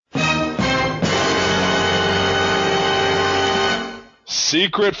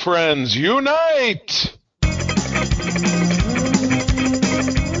Secret Friends Unite!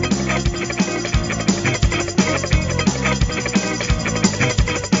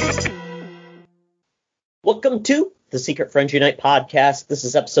 Welcome to the Secret Friends Unite podcast. This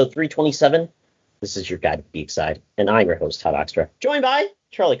is episode 327. This is your guide to Geek Side, and I'm your host, Todd Oxtra, joined by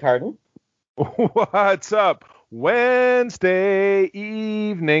Charlie Carden. What's up? Wednesday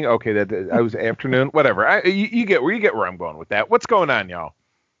evening. Okay, I was afternoon. Whatever. You get where I'm going with that. What's going on, y'all?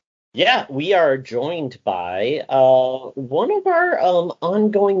 Yeah, we are joined by one of our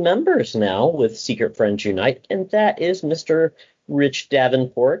ongoing members now with Secret Friends Unite, and that is Mr. Rich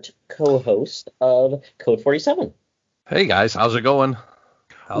Davenport, co-host of Code 47. Hey guys, how's it going?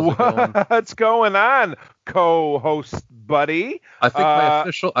 What's going on, co-host buddy? I think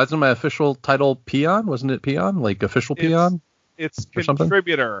my official title Peon, wasn't it Peon? Like official Peon? It's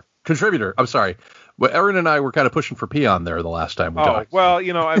contributor. Contributor. I'm sorry. Well, Erin and I were kind of pushing for Peon there the last time we talked. Well,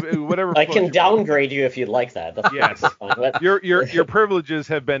 whatever. I can downgrade you if you'd like that. That's yes. Your privileges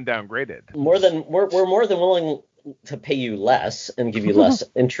have been downgraded. We're more than willing to pay you less and give you less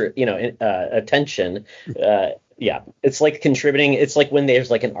attention. Yeah, it's like contributing. It's like when there's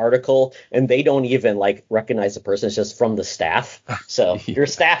like an article and they don't even like recognize the person. It's just from the staff. So your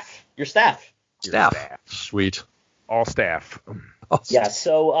staff. Sweet. All staff. Yeah,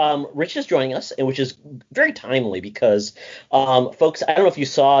 so Rich is joining us, and which is very timely because, folks, I don't know if you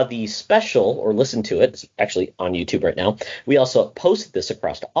saw the special or listened to it. It's actually on YouTube right now. We also posted this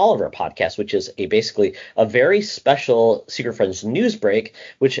across to all of our podcasts, which is basically a very special Secret Friends news break,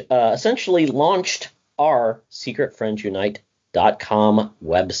 which essentially launched our secretfriendsunite.com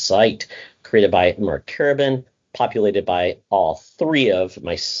website, created by Mark Carabin, populated by all three of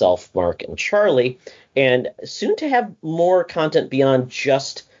myself, Mark, and Charlie, and soon to have more content beyond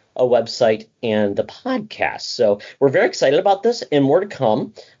just a website and the podcast. So we're very excited about this and more to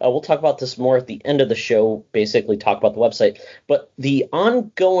come. We'll talk about this more at the end of the show, basically talk about the website. But the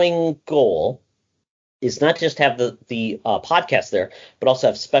ongoing goal is not just have the podcast there, but also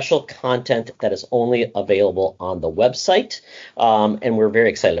have special content that is only available on the website. And we're very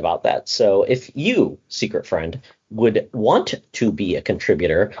excited about that. So if you, secret friend, would want to be a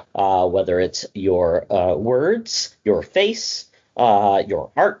contributor, whether it's your words, your face,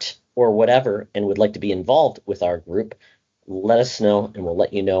 your art, or whatever, and would like to be involved with our group, let us know, and we'll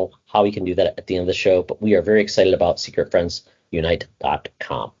let you know how we can do that at the end of the show. But we are very excited about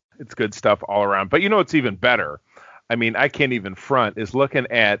secretfriendsunite.com. It's good stuff all around. But you know what's even better? I mean, I can't even front, is looking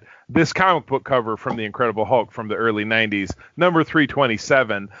at this comic book cover from the Incredible Hulk from the early 90s, number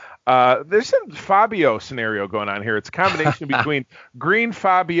 327. There's some Fabio scenario going on here. It's a combination between green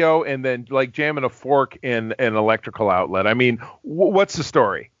Fabio and then like jamming a fork in an electrical outlet. I mean, what's the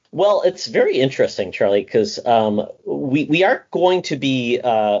story? Well, it's very interesting, Charlie, because we are going to be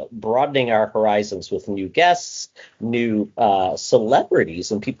broadening our horizons with new guests, new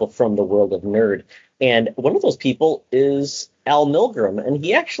celebrities, and people from the world of nerd. And one of those people is Al Milgrom, and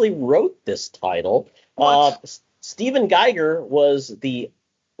he actually wrote this title. Stephen Geiger was the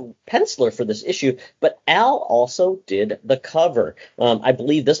penciler for this issue, but Al also did the cover. I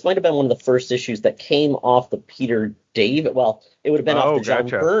believe this might have been one of the first issues that came off the Peter David. Well, it would have been off the John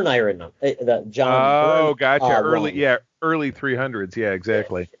Byrne Iron. Gotcha. Early 300s. Yeah,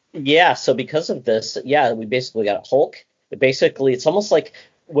 exactly. Yeah. So because of this, we basically got Hulk. It's almost like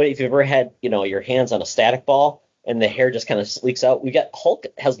if you've ever had, your hands on a static ball and the hair just kind of leaks out. We got Hulk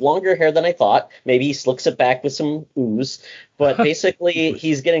has longer hair than I thought. Maybe he slicks it back with some ooze. But basically,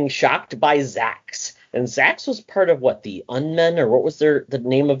 he's getting shocked by Zax. And Zax was part of the Unmen, or what was the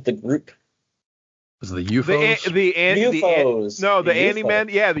name of the group? Was it the UFOs? The UFOs. The Anti-Men.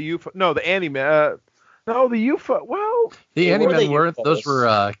 Yeah, the UFO. No, the Anti-Men. No, the UFO. Well, the Anti-Men weren't. Those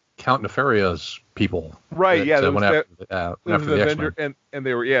were Count Nefarious people. Right. That went after the Avenger, and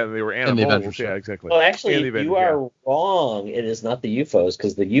they were animals. Yeah, exactly. Well, actually, you are wrong. It is not the UFOs,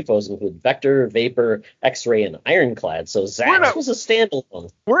 because the UFOs include Vector, Vapor, X-Ray, and Ironclad. So Zax was a standalone.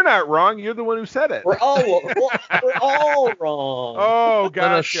 We're not wrong. You're the one who said it. We're all wrong. Oh, gotcha.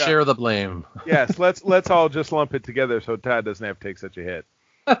 Let us share the blame. Yes, let's all just lump it together so Todd doesn't have to take such a hit.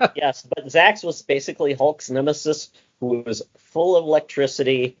 Yes, but Zax was basically Hulk's nemesis, who was full of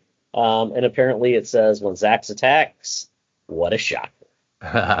electricity. And apparently it says, when Zax attacks, what a shocker.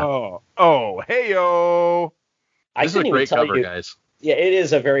 Hey-o. This is a great cover, guys. Yeah, it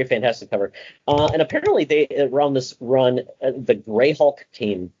is a very fantastic cover. And apparently they around this run, the Gray Hulk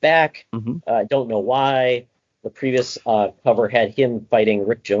came back. Mm-hmm. I don't know why. The previous cover had him fighting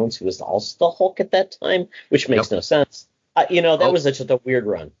Rick Jones, who was also the Hulk at that time, which makes no sense. That was just a weird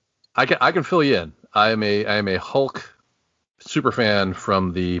run. I can fill you in. I am a Hulk super fan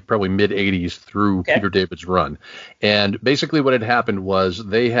from the probably mid 80s through Peter David's run. And basically what had happened was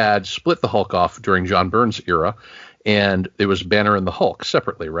they had split the Hulk off during John Byrne's era, and it was Banner and the Hulk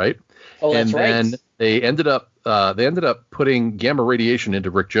separately, right? Oh, that's right. And then they ended up putting gamma radiation into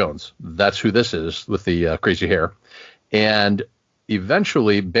Rick Jones. That's who this is with the crazy hair. And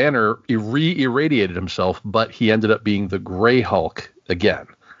eventually Banner re-irradiated himself, but he ended up being the Gray Hulk again.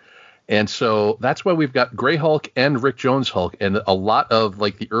 And so that's why we've got Gray Hulk and Rick Jones Hulk. And a lot of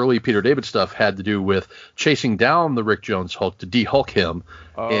like the early Peter David stuff had to do with chasing down the Rick Jones Hulk to de-Hulk him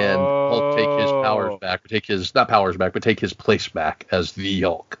and Hulk take his powers back, or take his, not powers back, but take his place back as the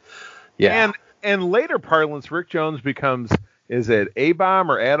Hulk. Yeah. And later parlance, Rick Jones becomes, is it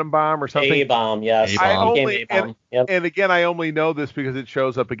A-Bomb or Atom Bomb or something? A-Bomb, yes. And again, I only know this because it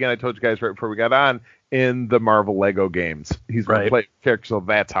shows up again. I told you guys right before we got on, in the Marvel Lego games. He's one of the characters, so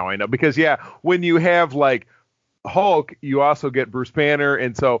that's how I know. Because when you have like Hulk, you also get Bruce Banner,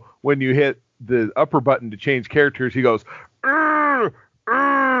 and so when you hit the upper button to change characters, he goes, "Urgh,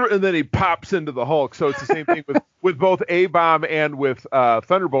 urgh," and then he pops into the Hulk. So it's the same thing with both A-Bomb and with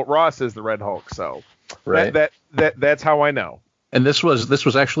Thunderbolt Ross as the Red Hulk. So that's how I know. And this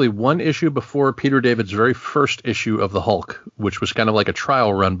was actually one issue before Peter David's very first issue of the Hulk, which was kind of like a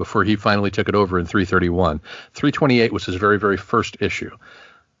trial run before he finally took it over in 331. 328 was his very, very first issue.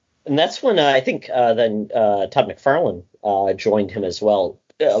 And that's when I think then Todd McFarlane joined him as well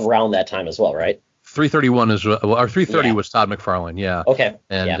around that time as well, right? 331 is, or 330 was Todd McFarlane, yeah. Okay.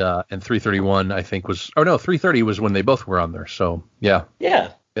 And 331 I think was, 330 was when they both were on there. So yeah.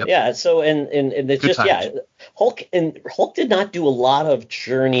 Yeah. Yep. Yeah, so and it's just Hulk did not do a lot of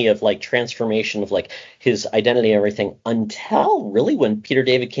journey of like transformation of like his identity and everything until really when Peter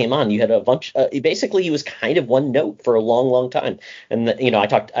David came on. You had a bunch. Basically, he was kind of one note for a long time. And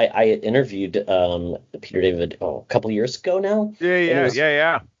I interviewed Peter David a couple years ago now.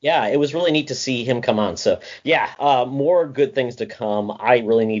 Yeah, it was really neat to see him come on. So more good things to come. I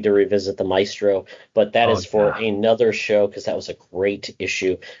really need to revisit the Maestro, but that is for another show because that was a great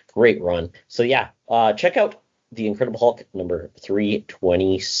issue. Great run. So check out The Incredible Hulk number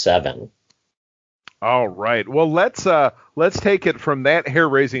 327. All right. Well, let's take it from that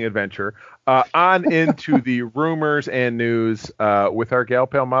hair-raising adventure on into the rumors and news with our gal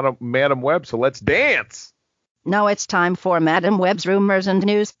pal Madam Web. So let's dance. Now it's time for Madam Web's rumors and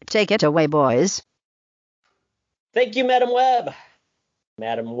news. Take it away, boys. Thank you, Madam Web.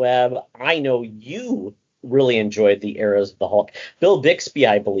 Madam Web, I know you really enjoyed the eras of the Hulk. Bill Bixby,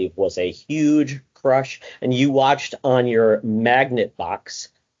 I believe, was a huge crush, and you watched on your magnet box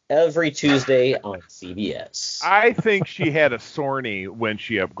every Tuesday on CBS. I think she had a Sorny when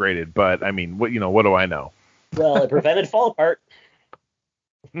she upgraded, but I mean, what do I know? Well, it prevented Fall Apart.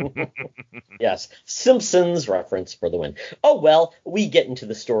 Yes, Simpsons reference for the win. Oh well, we get into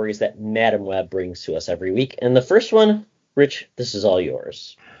the stories that Madam Web brings to us every week, and the first one, Rich, this is all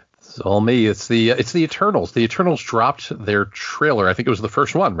yours. It's all me. It's the Eternals. The Eternals dropped their trailer. I think it was the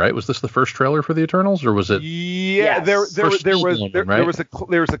first one, right? Was this the first trailer for the Eternals, or was it? Yeah, yes. there was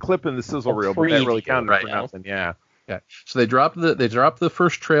a clip in the sizzle reel, but that really counted for nothing. Yeah. So they dropped the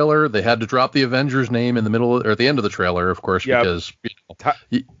first trailer. They had to drop the Avengers name in the middle or at the end of the trailer, of course, because tie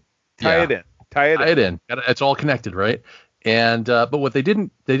it in. It's all connected, right? And but what they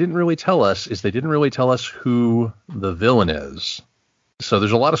didn't really tell us is they didn't really tell us who the villain is. So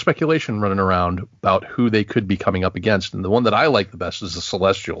there's a lot of speculation running around about who they could be coming up against. And the one that I like the best is the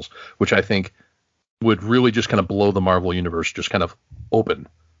Celestials, which I think would really just kind of blow the Marvel universe just kind of open.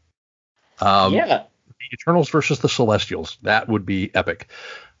 The Eternals versus the Celestials. That would be epic.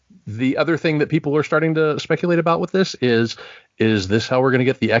 The other thing that people are starting to speculate about with this is this how we're going to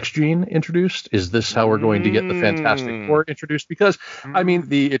get the X gene introduced? Is this how we're going to get the Fantastic Four introduced? Because, I mean,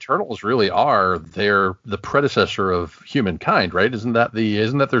 the Eternals really are the predecessor of humankind, right? Isn't that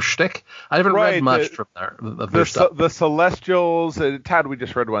their shtick? I haven't read much from their stuff. The Celestials, Todd, we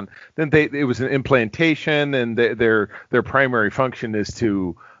just read one. Then it was an implantation, and their primary function is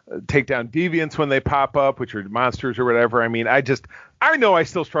to take down deviants when they pop up, which are monsters or whatever. I mean, I know I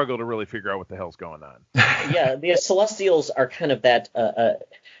still struggle to really figure out what the hell's going on. Yeah, the Celestials are kind of that.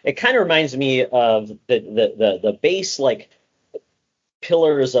 It kind of reminds me of the base like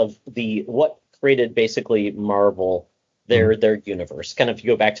pillars of what created basically Marvel, their universe. Kind of if you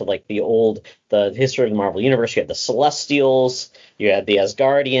go back to like the history of the Marvel universe, you had the Celestials, you had the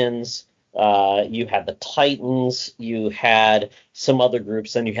Asgardians. You had the Titans, you had some other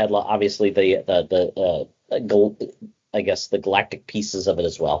groups, and you had obviously the I guess, the galactic pieces of it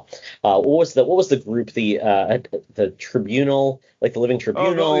as well. What was the group? The Tribunal, like the Living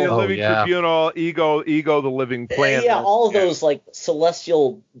Tribunal. The Living yeah. Tribunal, Ego, the Living Planet. Yeah, all of those like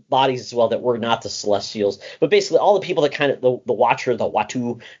celestial bodies as well that were not the Celestials, but basically all the people that kind of the Watcher, the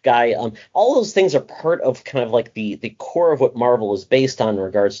Watu guy, all those things are part of kind of like the core of what Marvel is based on in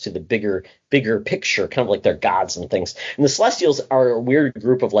regards to the bigger picture, kind of like their gods and things. And the Celestials are a weird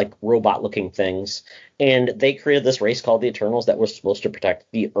group of like robot looking things, and they created this race called the Eternals that was supposed to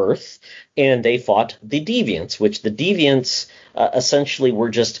protect the Earth, and they fought the Deviants, which the Deviants essentially were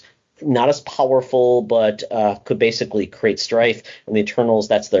just not as powerful, but could basically create strife. And the Eternals,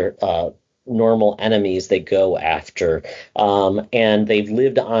 that's their normal enemies they go after. And they've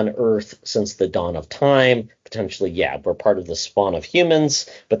lived on Earth since the dawn of time. Potentially, yeah, we're part of the spawn of humans,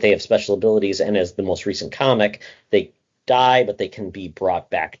 but they have special abilities. And as the most recent comic, they die, but they can be brought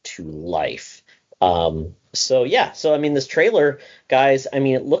back to life. So I mean, this trailer, guys, I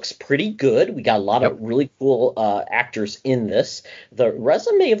mean, it looks pretty good. We got a lot of really cool actors in this. The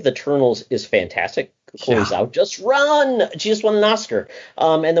resume of the Eternals is fantastic. Chloe Zhao just run. She just won an Oscar.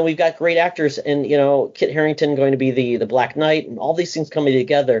 And then we've got great actors, and Kit Harington going to be the Black Knight, and all these things coming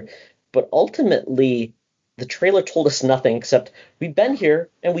together. But ultimately, the trailer told us nothing except we've been here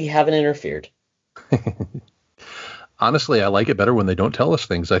and we haven't interfered. Honestly, I like it better when they don't tell us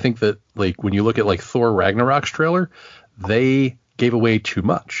things. I think that, like, when you look at like Thor Ragnarok's trailer, they gave away too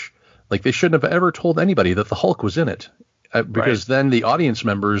much. Like, they shouldn't have ever told anybody that the Hulk was in it, because then the audience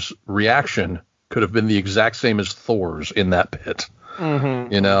members' reaction could have been the exact same as Thor's in that pit.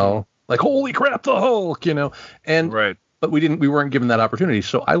 Mm-hmm. Like, holy crap, the Hulk, and but we weren't given that opportunity.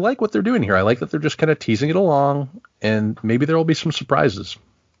 So I like what they're doing here. I like that they're just kind of teasing it along, and maybe there will be some surprises.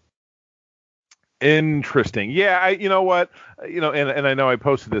 Interesting. Yeah, you know what? And I know I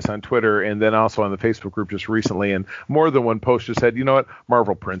posted this on Twitter and then also on the Facebook group just recently, and more than one poster said, you know what?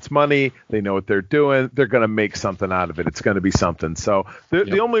 Marvel prints money. They know what they're doing. They're going to make something out of it. It's going to be something. So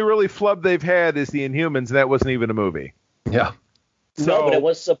the only really flub they've had is the Inhumans, and that wasn't even a movie. Yeah. No, but it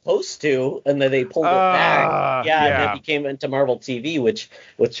was supposed to, and then they pulled it back. And it became into Marvel TV, which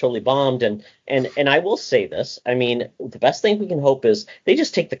totally bombed. And I will say this. I mean, the best thing we can hope is they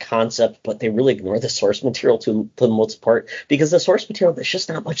just take the concept, but they really ignore the source material to the most part, because the source material, there's just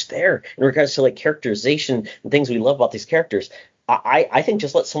not much there in regards to like characterization and things we love about these characters. I think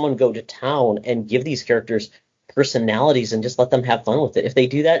just let someone go to town and give these characters personalities and just let them have fun with it. If they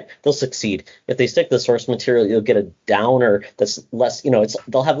do that, they'll succeed. If they stick to the source material, you'll get a downer that's less,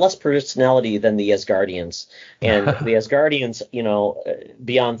 they'll have less personality than the Asgardians. And the Asgardians,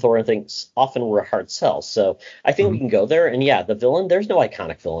 beyond Thor and things, often were a hard sell. So I think we can go there. And the villain, there's no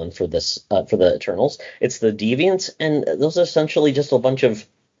iconic villain for this, for the Eternals. It's the Deviants, and those are essentially just a bunch of,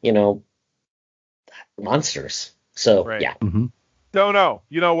 monsters. So, Don't know.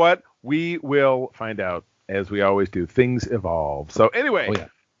 You know what? We will find out. As we always do, things evolve. So anyway,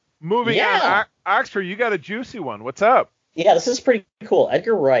 moving on. Oxford, you got a juicy one. What's up? Yeah, this is pretty cool.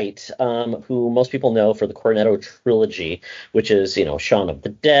 Edgar Wright, who most people know for the Cornetto trilogy, which is, Shaun of the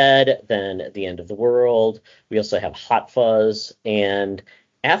Dead, then The End of the World. We also have Hot Fuzz. And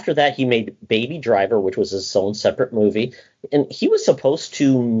after that, he made Baby Driver, which was his own separate movie. And he was supposed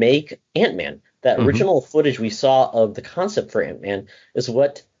to make Ant-Man. That original footage we saw of the concept for Ant-Man is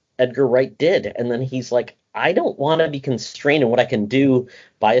what Edgar Wright did. And then he's like, I don't want to be constrained in what I can do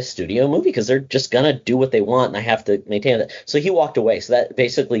by a studio movie, because they're just going to do what they want and I have to maintain it. So he walked away. So that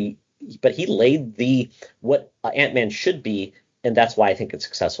basically, but he laid what Ant-Man should be. And that's why I think it's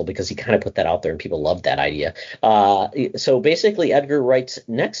successful, because he kind of put that out there and people loved that idea. So basically Edgar Wright's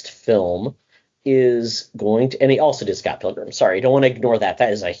next film is going to, and he also did Scott Pilgrim. Sorry, I don't want to ignore that.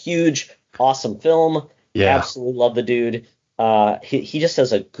 That is a huge, awesome film. Yeah. Absolutely love the dude. He just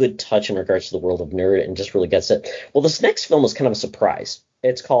has a good touch in regards to the world of nerd and just really gets it. Well, this next film is kind of a surprise.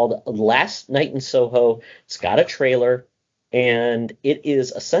 It's called Last Night in Soho. It's got a trailer, and it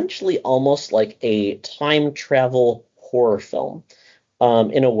is essentially almost like a time travel horror film,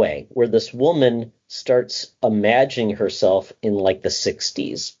 in a way, where this woman starts imagining herself in like the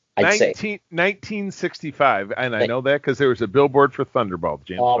 60s. I'd say 1965, and I know that because there was a billboard for Thunderbolt.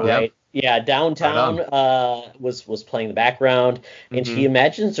 James. All right. Yeah, Downtown was playing the background, and she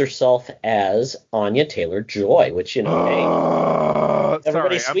imagines herself as Anya Taylor-Joy, which,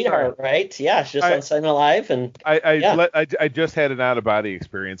 everybody's sweetheart, right? Yeah, she's just on Saturday Night Live, and I just had an out-of-body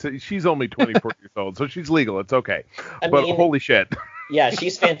experience. She's only 24 years old, so she's legal. It's okay. But holy shit. Yeah,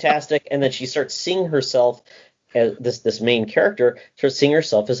 she's fantastic, and then she starts seeing herself as this main character, starts seeing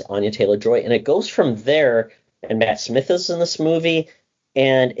herself as Anya Taylor-Joy, and it goes from there. And Matt Smith is in this movie.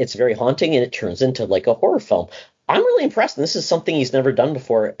 And it's very haunting, and it turns into like a horror film. I'm really impressed. This is something he's never done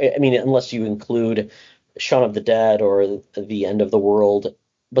before. I mean, unless you include Shaun of the Dead or The End of the World.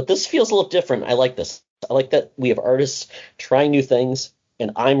 But this feels a little different. I like this. I like that we have artists trying new things,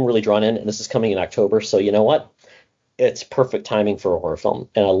 and I'm really drawn in. And this is coming in October, so you know what? It's perfect timing for a horror film.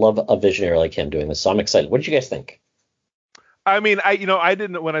 And I love a visionary like him doing this, so I'm excited. What did you guys think? I mean, I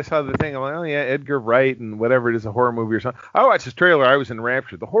didn't, when I saw the thing, I'm like, oh yeah, Edgar Wright and whatever it is, a horror movie or something. I watched this trailer. I was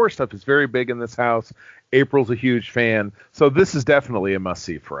enraptured. The horror stuff is very big in this house. April's a huge fan. So this is definitely a must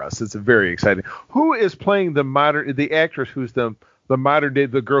see for us. It's very exciting. Who is playing the actress who's the modern day,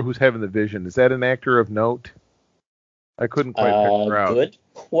 the girl who's having the vision? Is that an actor of note? I couldn't quite pick her out. Good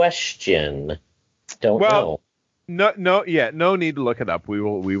question. Don't know. No need to look it up. We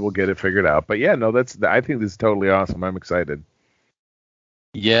will get it figured out. But yeah, no, I think this is totally awesome. I'm excited.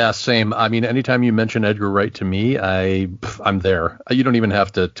 Yeah, same. I mean, anytime you mention Edgar Wright to me, I'm there. You don't even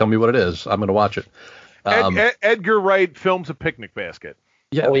have to tell me what it is. I'm going to watch it. Edgar Wright films A Picnic Basket.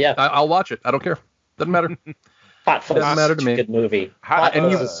 Yeah. Oh yeah. I'll watch it. I don't care. Doesn't matter. Hot Fuzz doesn't matter to me. Good movie. Hot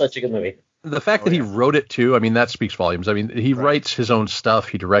Fuzz is such a good movie. The fact that he wrote it too, I mean, that speaks volumes. I mean, he writes his own stuff.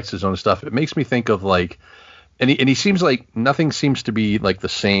 He directs his own stuff. It makes me think of like, and he seems like nothing seems to be like the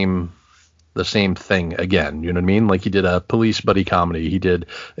same thing again. You know what I mean? Like he did a police buddy comedy. He did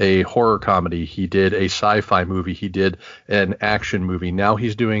a horror comedy. He did a sci-fi movie. He did an action movie. Now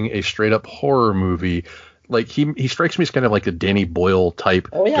he's doing a straight up horror movie. Like he strikes me as kind of like a Danny Boyle type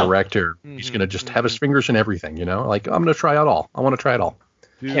director. Mm-hmm. He's going to just have his fingers in everything, you know? Like I'm going to try out all. I want to try it all.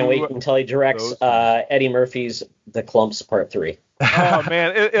 Can't wait until he directs Eddie Murphy's The Clumps Part 3. Oh,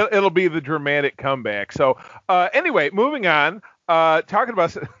 man, it'll be the dramatic comeback. So anyway, moving on. Talking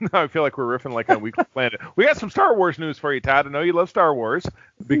about, I feel like we're riffing like on Weekly Planet. We got some Star Wars news for you, Todd. I know you love Star Wars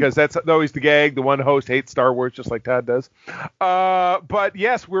because that's always the gag. The one host hates Star Wars just like Todd does. But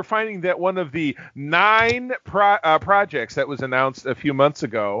yes, we're finding that one of the 9 projects that was announced a few months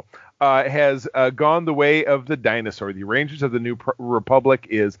ago has gone the way of the dinosaur. The Rangers of the New Republic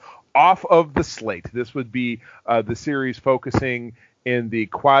is off of the slate. This would be the series focusing in the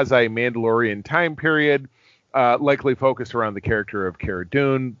quasi-Mandalorian time period. Likely focused around the character of Cara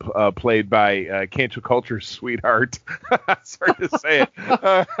Dune, played by cancel culture's sweetheart. Sorry to say it,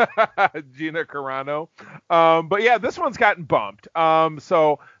 Gina Carano. But yeah, this one's gotten bumped.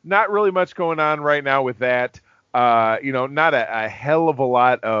 So not really much going on right now with that. Not a hell of a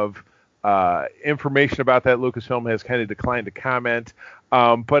lot of information about that. Lucasfilm has kind of declined to comment,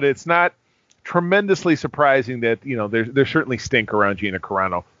 but it's not tremendously surprising that there's certainly stink around Gina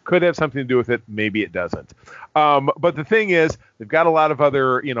Carano. Could have something to do with it. Maybe it doesn't. But the thing is, they've got a lot of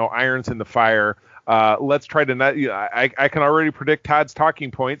other irons in the fire. Let's try to not. I can already predict Todd's talking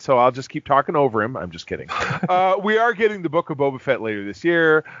point, so I'll just keep talking over him. I'm just kidding. We are getting the Book of Boba Fett later this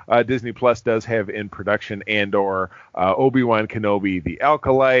year. Disney Plus does have in production Andor, Obi-Wan Kenobi, The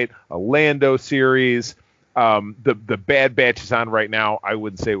Acolyte, a Lando series. The Bad Batch is on right now. I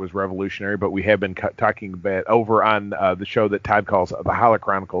wouldn't say it was revolutionary, but we have been talking about over on the show that Todd calls the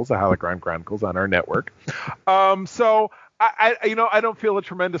Holocron Chronicles on our network. So I don't feel a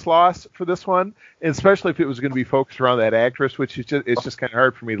tremendous loss for this one, especially if it was going to be focused around that actress, which is just kind of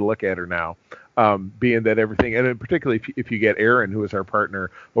hard for me to look at her now, being that everything, and particularly if you get Aaron, who is our partner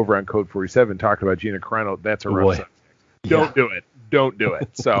over on Code 47, talking about Gina Carano, that's a rough subject. Don't do it.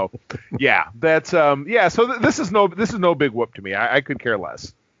 So yeah, that's So this is no big whoop to me. I could care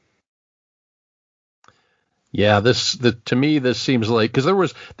less. Yeah, to me this seems like,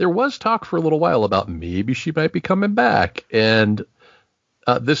 because there was talk for a little while about maybe she might be coming back, and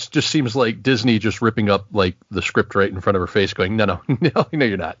this just seems like Disney just ripping up like the script right in front of her face, going, no,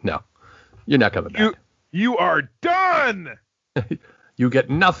 you're not. No, you're not coming back. You are done. You get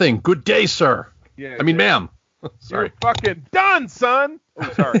nothing. Good day, sir. Yeah. I mean, ma'am. Sorry. You're fucking done, son.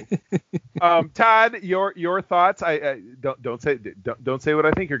 Oh, sorry. Todd, your thoughts? I don't say what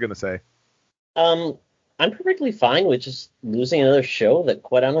I think you're gonna say. I'm perfectly fine with just losing another show that,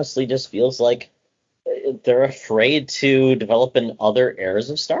 quite honestly, just feels like they're afraid to develop in other eras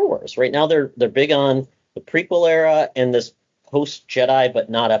of Star Wars. Right now, they're big on the prequel era and this post Jedi, but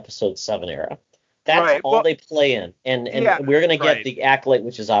not Episode 7 era. That's all they play in. And we're going to get the Acolyte,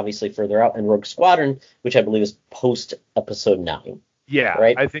 which is obviously further out, and Rogue Squadron, which I believe is post Episode 9. Yeah,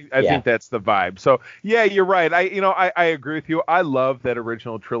 right? I think that's the vibe. So, yeah, you're right. I agree with you. I love that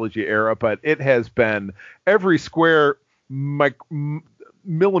original trilogy era, but it has been every square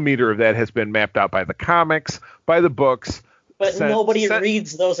millimeter of that has been mapped out by the comics, by the books. But nobody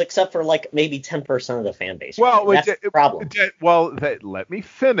reads those except for like maybe 10% of the fan base. Well, that's the problem. Let me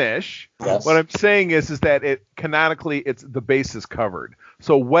finish. Yes. What I'm saying is that it canonically, the base is covered.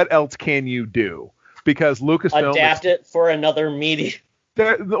 So what else can you do? because Lucasfilm adapt it for another medium.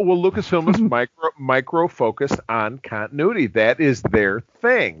 Lucasfilm is micro focused on continuity. That is their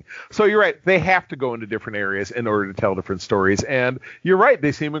thing. So you're right; they have to go into different areas in order to tell different stories. And you're right;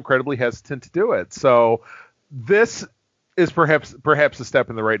 they seem incredibly hesitant to do it. So this is perhaps a step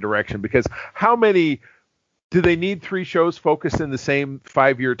in the right direction, because how many do they need 3 shows focused in the same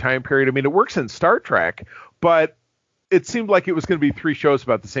 5-year time period? I mean, it works in Star Trek, but it seemed like it was going to be 3 shows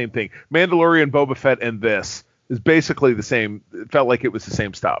about the same thing. Mandalorian, Boba Fett, and this is basically the same. It felt like it was the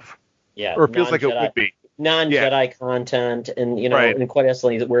same stuff. Yeah. Or it feels like it would be. Non-Jedi content, and, Right. and quite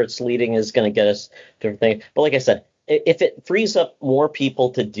honestly, where it's leading is going to get us different things. But like I said, if it frees up more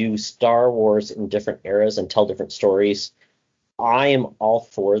people to do Star Wars in different eras and tell different stories, I am all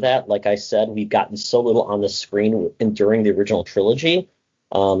for that. Like I said, we've gotten so little on the screen during the original trilogy.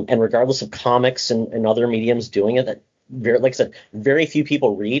 And regardless of comics and other mediums doing it, that like I said, very few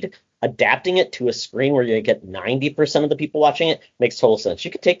people read. Adapting it to a screen where you get 90% of the people watching it makes total sense.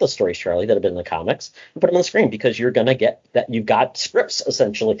 You could take those stories, Charlie, that have been in the comics and put them on the screen, because you're going to get that. You've got scripts,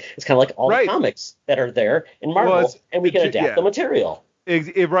 essentially. It's kind of like all Right. the comics that are there in Marvel, and we can adapt yeah. the material.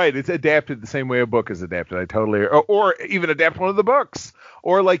 Right, it's adapted the same way a book is adapted. I totally, or even adapt one of the books,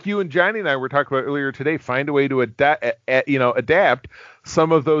 or like you and Johnny and I were talking about earlier today, find a way to adapt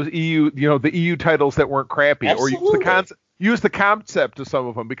some of those EU, the EU titles that weren't crappy, Absolutely. or use the concept of some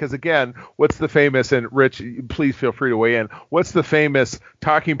of them, because again, what's the famous, and Rich, please feel free to weigh in, what's the famous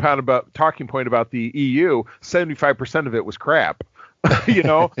talking point about the EU? 75% of it was crap.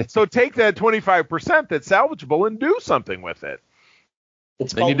 So take that 25% that's salvageable and do something with it.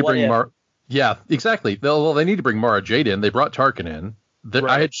 It's They need to bring Yeah, exactly. They need to bring Mara Jade in. They brought Tarkin in.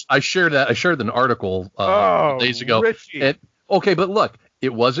 Right. I shared an article days ago. Richie. Okay, but look,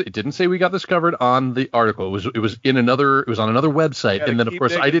 it didn't say we got this covered on the article. It was on another website, and then of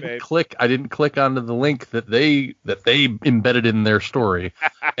course I didn't click onto the link that they embedded in their story,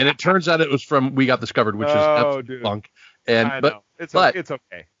 and it turns out it was from We Got This Covered, which is absolute bunk. And know. It's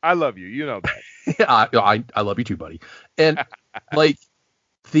okay. I love you. You know that. I love you too, buddy. And but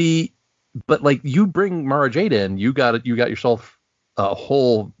you bring Mara Jade in, you got yourself a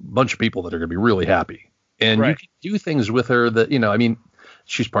whole bunch of people that are going to be really happy, and Right. you can do things with her that I mean,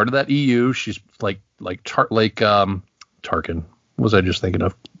 she's part of that EU. She's like Tarkin. What was I just thinking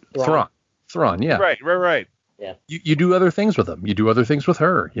of? Thrawn. Yeah. Right. Yeah. You do other things with them. You do other things with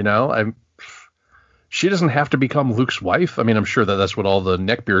her. She doesn't have to become Luke's wife. I mean, I'm sure that's what all the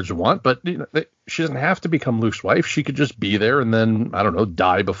neckbeards want, but she doesn't have to become Luke's wife. She could just be there and then, I don't know,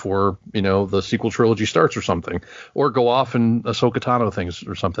 die before, the sequel trilogy starts or something, or go off and Ahsoka Tano things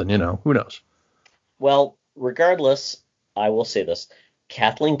or something, who knows? Well, regardless, I will say this.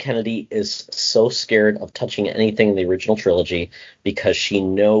 Kathleen Kennedy is so scared of touching anything in the original trilogy because she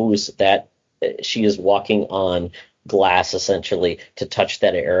knows that she is walking on glass, essentially, to touch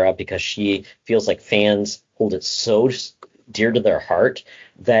that era, because she feels like fans hold it so dear to their heart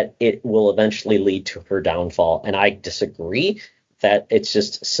that it will eventually lead to her downfall. And I disagree that it's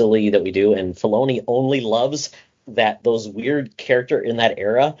just silly that we do. And Filoni only loves those weird character in that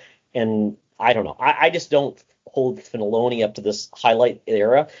era. And I don't know. I just don't hold Filoni up to this highlight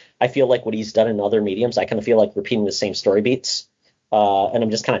era. I feel like what he's done in other mediums, I kind of feel like repeating the same story beats. And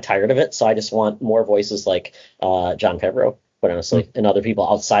I'm just kind of tired of it. So I just want more voices like Jon Favreau, quite honestly, and other people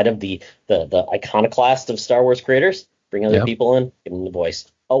outside of the iconoclast of Star Wars creators. Bring other people in, give them the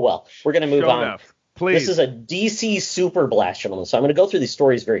voice. Oh, well, we're going to move on. Please. This is a DC Super Blast, gentlemen. So I'm going to go through these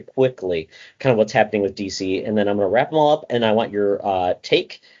stories very quickly, kind of what's happening with DC, and then I'm going to wrap them all up, and I want your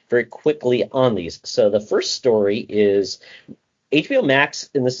take very quickly on these. So the first story is HBO Max,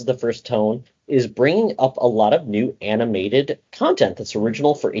 and this is the first tone, is bringing up a lot of new animated content that's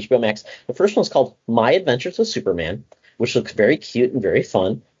original for HBO Max. The first one's called My Adventures with Superman, which looks very cute and very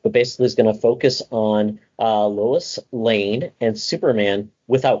fun, but basically is going to focus on Lois Lane and Superman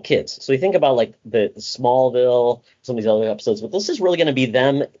without kids. So you think about like the Smallville, some of these other episodes, but this is really going to be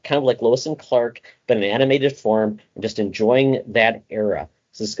them kind of like Lois and Clark, but in animated form, and just enjoying that era.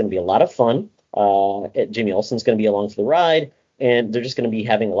 So this is going to be a lot of fun. Jimmy Olsen's going to be along for the ride, and they're just going to be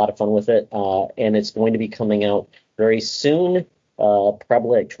having a lot of fun with it. And it's going to be coming out very soon,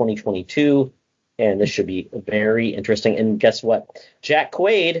 probably like 2022. And this should be very interesting. And guess what? Jack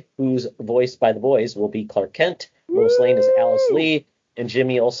Quaid, who's voiced by the boys, will be Clark Kent. Lois Lane is Alice Lee. And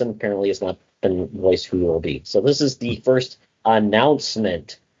Jimmy Olsen apparently has not been voiced who he will be. So this is the first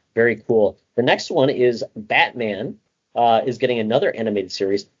announcement. Very cool. The next one is Batman is getting another animated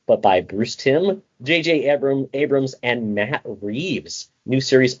series, but by Bruce Timm, J.J. Abrams, and Matt Reeves. New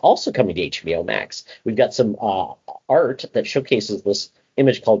series also coming to HBO Max. We've got some art that showcases this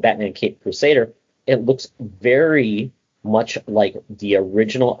image called Batman Cape Crusader. it looks very much like the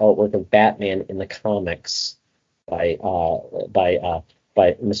original artwork of Batman in the comics by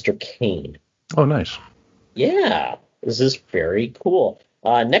Mr. Kane. Oh, nice. Yeah, this is very cool.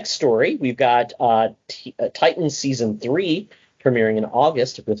 Next story, we've got Titans Season 3 premiering in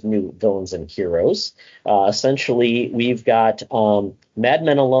August with new villains and heroes. Essentially, we've got Mad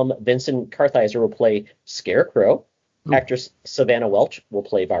Men alum Vincent Kartheiser will play Scarecrow. Ooh. Actress Savannah Welch will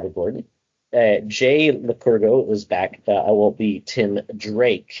play Barbara Gordon. Jay Licurgo is back. Will be Tim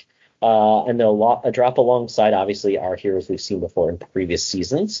Drake. And they'll drop alongside, obviously, our heroes we've seen before in previous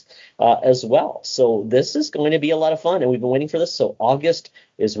seasons as well. So this is going to be a lot of fun, and we've been waiting for this. So August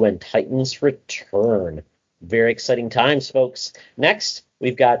is when Titans return. Very exciting times, folks. Next,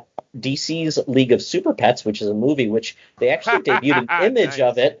 we've got DC's League of Super Pets, which is a movie which they actually debuted an image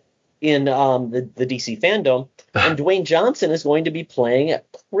of it in the DC fandom. And Dwayne Johnson is going to be playing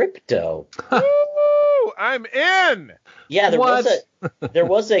Crypto. Woo! I'm in! Yeah, there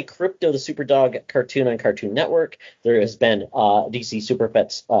was a Crypto the Superdog cartoon on Cartoon Network. There has been DC Super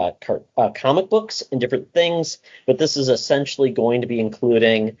Pets comic books and different things, but this is essentially going to be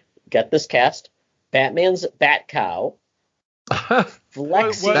including, get this cast, Batman's Bat Cow,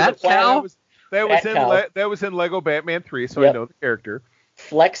 Flexi Bat Cow? That was in Lego Batman 3, so I know the character.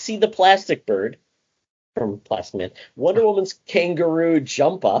 Flexi the Plastic Bird from Plastic Man, Wonder Woman's Kangaroo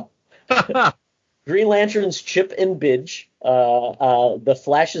Jumpa, Green Lantern's Chip and Bidge, the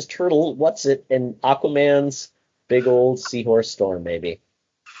Flash's Turtle What's It, and Aquaman's Big Old Seahorse Storm, maybe.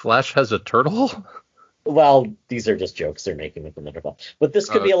 Flash has a turtle? Well, these are just jokes they're making with the metaphor. But this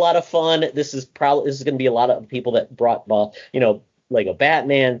could be a lot of fun. This is going to be a lot of people that brought, Lego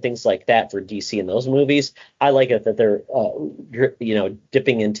Batman, things like that for DC in those movies. I like it that they're,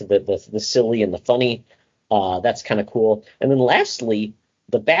 dipping into the silly and the funny. That's kind of cool. And then lastly,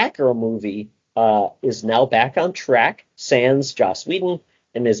 the Batgirl movie is now back on track, sans Joss Whedon,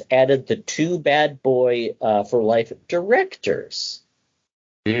 and has added the 2 Bad Boy for Life directors.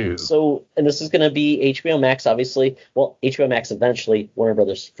 Ew. So, and this is going to be HBO Max, obviously. Well, HBO Max eventually, Warner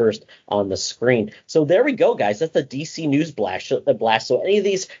Brothers first on the screen. So there we go, guys. That's the DC news blast. So any of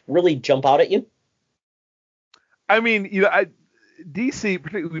these really jump out at you? I mean,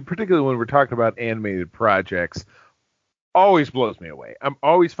 DC, particularly when we're talking about animated projects, always blows me away. I'm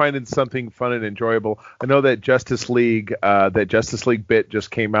always finding something fun and enjoyable. I know that Justice League bit just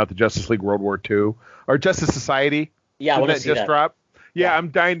came out, the Justice League World War II, or Justice Society. Yeah, I want to see that. Dropped? Yeah, I'm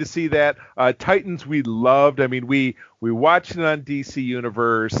dying to see that. Titans, we loved. I mean, we watched it on DC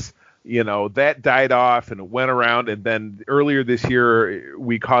Universe. That died off and it went around. And then earlier this year,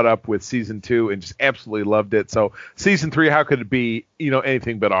 we caught up with season 2 and just absolutely loved it. So season 3, how could it be,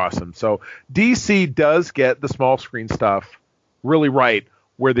 anything but awesome? So DC does get the small screen stuff really right,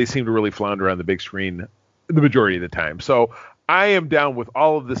 where they seem to really flounder on the big screen the majority of the time. So I am down with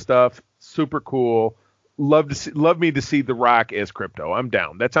all of this stuff. Super cool. Love me to see The Rock as Crypto. I'm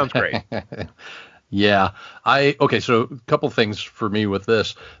down. That sounds great. Yeah. So a couple things for me with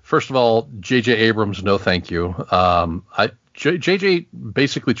this. First of all, J.J. Abrams, no thank you. J.J.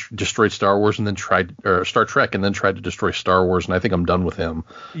 basically destroyed Star Wars and then Star Trek and then tried to destroy Star Wars, and I think I'm done with him.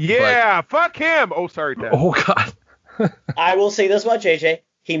 Yeah, fuck him. Oh, sorry, Ted. Oh, God. I will say this about J.J.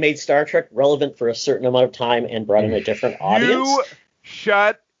 He made Star Trek relevant for a certain amount of time and brought in a different audience. You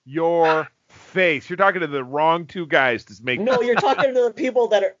shut your face. You're talking to the wrong 2 guys to make. No, you're talking to the people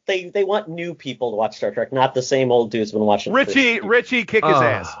that are they want new people to watch Star Trek, not the same old dudes been watching. Richie, kick his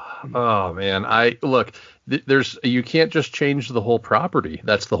ass. Oh man, you can't just change the whole property.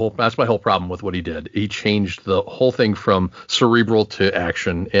 That's my whole problem with what he did. He changed the whole thing from cerebral to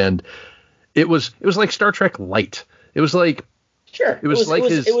action, and it was like Star Trek Light. It was like. Sure. It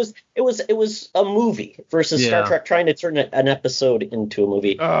was a movie versus Star Trek trying to turn an episode into a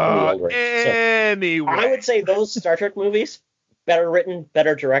movie. Anyway. I would say those Star Trek movies, better written,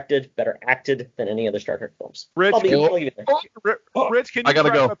 better directed, better acted than any other Star Trek films. Rich, can you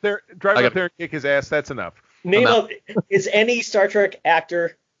drive up there and kick his ass? That's enough. Is any Star Trek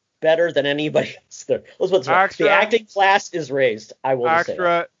actor better than anybody else there? Let's put it this way. The acting class is raised. I will say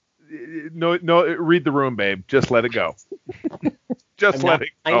that. No, read the room, babe. Just let it go. Let it go.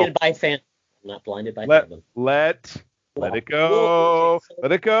 Blinded by fan. I'm not blinded by fandom. Let it go.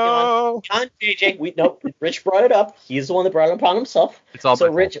 Let it go. On JJ. Rich brought it up. He's the one that brought it upon himself. It's all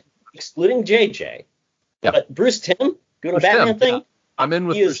so Rich, excluding JJ. Yep. But Bruce Timm doing a Batman thing. Yeah. I'm in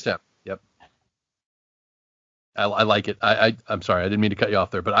with Bruce Timm. Yep. I like it. I'm sorry, I didn't mean to cut you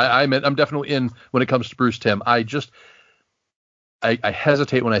off there, but I'm definitely in when it comes to Bruce Timm. I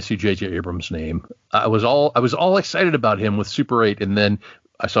hesitate when I see J.J. Abrams' name. I was all excited about him with Super 8, and then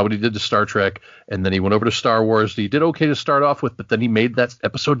I saw what he did to Star Trek, and then he went over to Star Wars. He did okay to start off with, but then he made that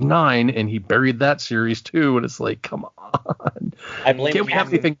episode 9, and he buried that series too. And it's like, come on. I blame Can't we have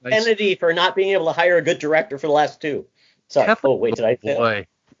anything nice? Kennedy for not being able to hire a good director for the last 2. Sorry. Did I say that?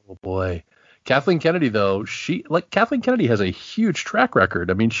 Oh boy. Kathleen Kennedy, though, Kathleen Kennedy has a huge track record.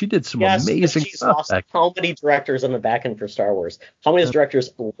 I mean, she did some amazing she's stuff. Lost how many directors on the back end for Star Wars? How many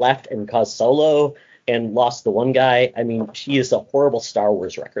directors left and caused Solo and lost the one guy? I mean, she is a horrible Star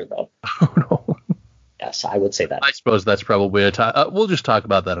Wars record, though. Oh, no. Yes, I would say that. I suppose that's probably a time. We'll just talk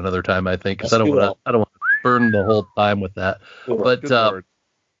about that another time, I think, because I don't want to burn the whole time with that.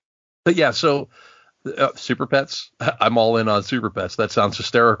 But yeah, so Super Pets, I'm all in on Super Pets. That sounds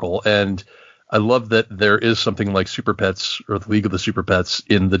hysterical. And I love that there is something like Super Pets or the League of the Super Pets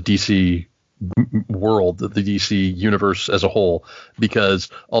in the DC world, the DC universe as a whole, because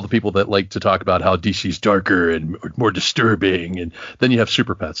all the people that like to talk about how DC's darker and more disturbing, and then you have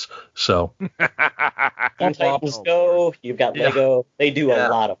Super Pets. So Titans Go, you've got Lego. They do a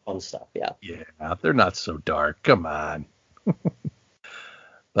lot of fun stuff. Yeah, they're not so dark. Come on.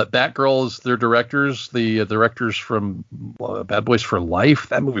 But Batgirl is their directors, the directors from Bad Boys for Life.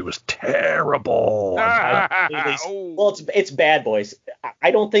 That movie was terrible. Well, it's Bad Boys.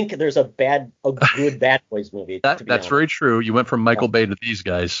 I don't think there's a good Bad Boys movie. That's very true. You went from Michael Bay to these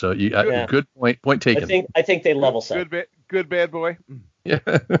guys, so good point taken. I think they level set. Good Bad Boy. Yeah,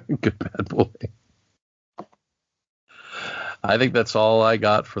 good Bad Boy. I think that's all I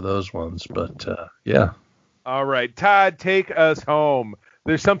got for those ones, but yeah. All right, Todd, take us home.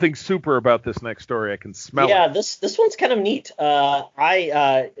 There's something super about this next story. I can smell it. Yeah, this one's kind of neat.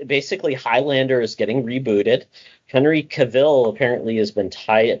 Basically Highlander is getting rebooted. Henry Cavill apparently has been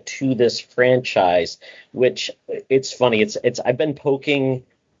tied to this franchise, which it's funny. It's I've been poking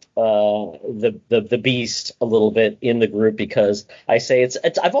the beast a little bit in the group because I say it's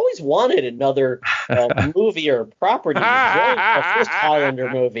I've always wanted another movie or property like the first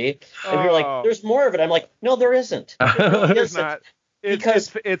Highlander movie, and you're like, there's more of it. I'm like, no, there isn't. There's not. It's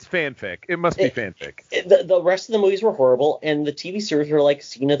fanfic. It must be fanfic. The rest of the movies were horrible, and the TV series were like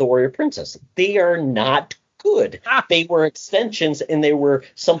Xena the Warrior Princess. They are not good. They were extensions, and they were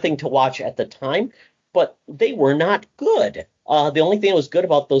something to watch at the time, but they were not good. The only thing that was good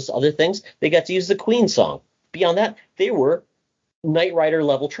about those other things, they got to use the Queen song. Beyond that, they were Knight Rider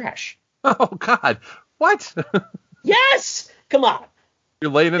level trash. Oh, God. What? Yes! Come on.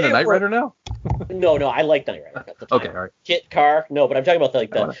 You're laying in a Knight Rider now? No, I like Knight Rider at the time. Okay, all right. Kit Car, no, but I'm talking about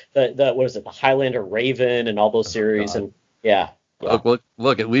the what is it, the Highlander Raven and all those series, and yeah.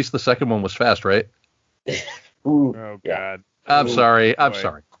 Look, at least the second one was fast, right? Ooh, oh God. I'm sorry. I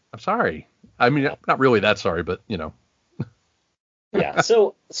mean, not really that sorry, but you know. Yeah.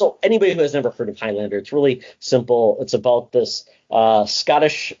 So anybody who has never heard of Highlander, it's really simple. It's about this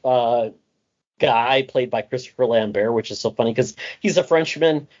Scottish guy played by Christopher Lambert, which is so funny because he's a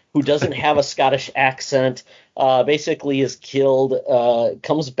Frenchman who doesn't have a Scottish accent, basically is killed,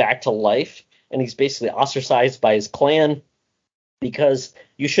 comes back to life, and he's basically ostracized by his clan because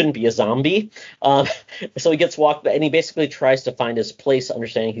you shouldn't be a zombie. So he gets walked, and he basically tries to find his place,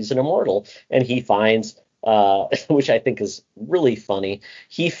 understanding he's an immortal, and he finds, which I think is really funny,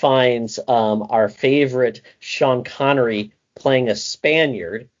 he finds our favorite Sean Connery playing a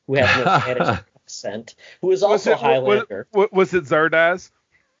Spaniard who has no Spanish accent, who is also Highlander. Was it Zardoz?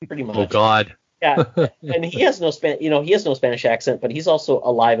 Pretty much. Oh God. Yeah, and he has no Spanish accent, but he's also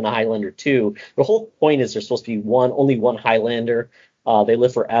alive in a Highlander too. The whole point is there's supposed to be only one Highlander. They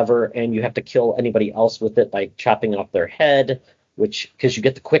live forever, and you have to kill anybody else with it by chopping off their head, because you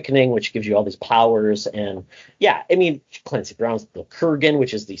get the quickening, which gives you all these powers. And yeah, I mean, Clancy Brown's the Kurgan,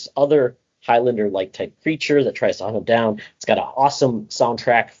 which is this other Highlander-like type creature that tries to hunt him down. It's got an awesome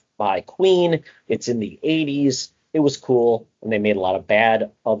soundtrack by Queen. It's in the 80s. It was cool, and they made a lot of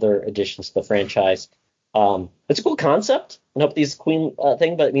bad other additions to the franchise. It's a cool concept, and hope these Queen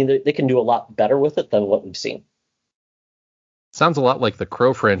thing, but I mean, they can do a lot better with it than what we've seen. Sounds a lot like the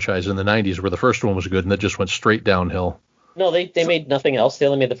Crow franchise in the 90s, where the first one was good, and it just went straight downhill. No, they made nothing else. They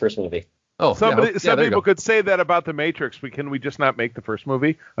only made the first movie. Oh, some people could say that about the Matrix. Can we just not make the first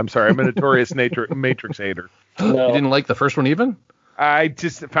movie? I'm sorry, I'm a notorious Matrix hater. No. You didn't like the first one even? I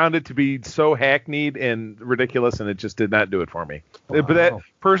just found it to be so hackneyed and ridiculous, and it just did not do it for me. Wow. But that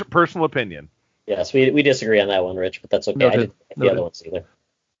personal opinion. Yes, we disagree on that one, Rich, but that's okay. I didn't like the other ones either.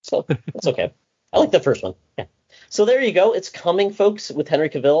 So that's okay. I like the first one. Yeah. So there you go. It's coming, folks, with Henry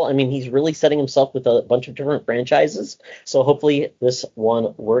Cavill. I mean, he's really setting himself with a bunch of different franchises. So hopefully this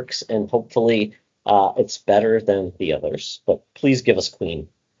one works, and hopefully it's better than the others. But please give us Queen.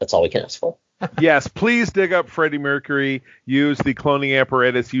 That's all we can ask for. Yes, please dig up Freddie Mercury. Use the cloning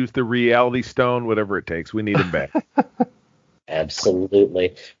apparatus. Use the reality stone. Whatever it takes. We need him back.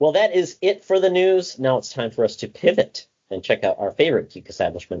 Absolutely. Well, that is it for the news. Now it's time for us to pivot and check out our favorite geek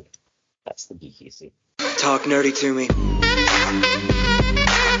establishment. That's the Geek Easy. Talk nerdy to me.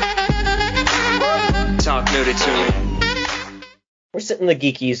 Talk nerdy to me. We're sitting in the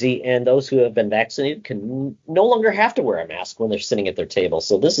Geek Easy, and those who have been vaccinated can no longer have to wear a mask when they're sitting at their table.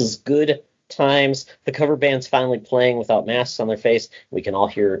 So this is good times. The cover band's finally playing without masks on their face. We can all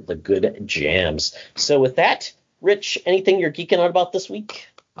hear the good jams. So with that, Rich, anything you're geeking out about this week?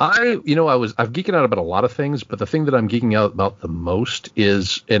 I'm geeking out about a lot of things, but the thing that I'm geeking out about the most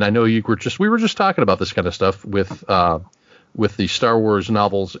is, and I know we were just talking about this kind of stuff with the Star Wars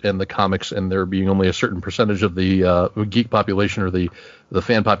novels and the comics, and there being only a certain percentage of the geek population or the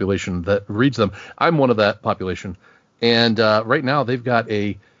fan population that reads them. I'm one of that population, and right now they got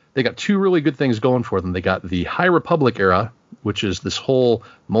two really good things going for them. They got the High Republic era, which is this whole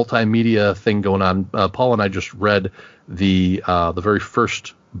multimedia thing going on. Paul and I just read the very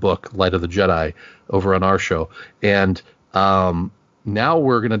first book, Light of the Jedi, over on our show, and now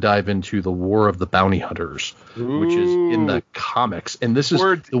we're going to dive into the War of the Bounty Hunters, which is in the comics, and this is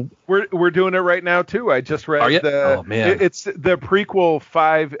we're doing it right now too. I just read it's the prequel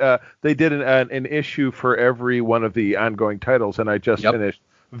 5. They did an issue for every one of the ongoing titles, and I just finished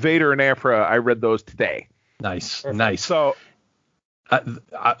Vader and Aphra. I read those today. Nice. So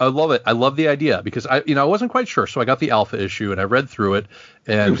I love it. I love the idea because I wasn't quite sure, so I got the alpha issue and I read through it,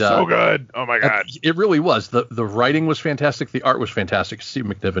 and it was so good. Oh my god, it really was. The writing was fantastic. The art was fantastic. Steve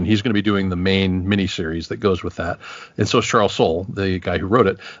McNiven, he's going to be doing the main miniseries that goes with that, and so is Charles Soule, the guy who wrote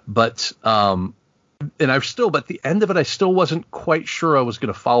it. But at the end of it, I still wasn't quite sure I was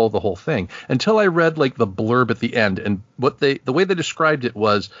going to follow the whole thing until I read like the blurb at the end, and the way they described it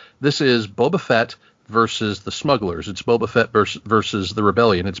was, this is Boba Fett versus the smugglers. It's Boba Fett versus the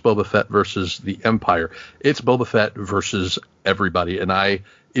rebellion. It's Boba Fett versus the Empire. It's Boba Fett versus everybody. And I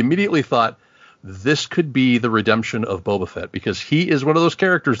immediately thought this could be the redemption of Boba Fett, because he is one of those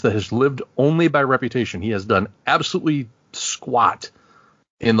characters that has lived only by reputation. He has done absolutely squat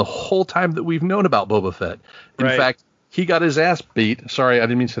in the whole time that we've known about Boba Fett. In fact, he got his ass beat. Sorry, I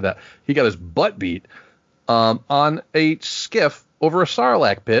didn't mean to say that. He got his butt beat on a skiff over a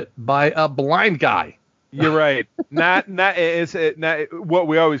Sarlacc pit by a blind guy. You're right. Not what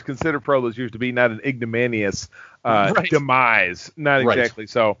we always consider for all those years to be not an ignominious demise. Not exactly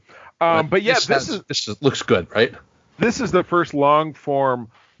so. But yeah, this looks good, right? This is the first long form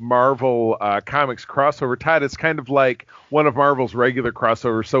Marvel comics crossover. Todd, it's kind of like one of Marvel's regular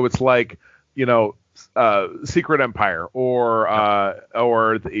crossovers. So it's like, Secret Empire or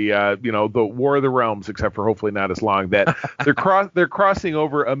the the War of the Realms, except for hopefully not as long. That they're crossing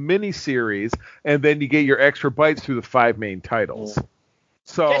over a mini series, and then you get your extra bites through the 5 main titles.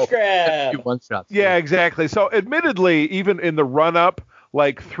 So one shots. Yeah, exactly. So admittedly, even in the run up,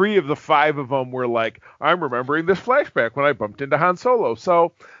 like 3 of the 5 of them were like, I'm remembering this flashback when I bumped into Han Solo.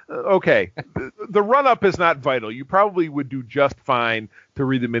 So, okay, the run-up is not vital. You probably would do just fine to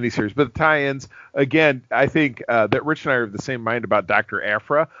read the miniseries. But the tie-ins, again, I think that Rich and I are of the same mind about Dr.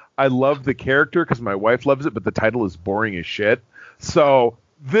 Aphra. I love the character because my wife loves it, but the title is boring as shit. So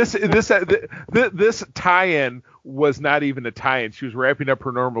this tie-in was not even a tie-in. She was wrapping up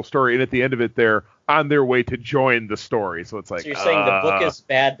her normal story, and at the end of it, they're on their way to join the story. So it's like, so you're saying the book is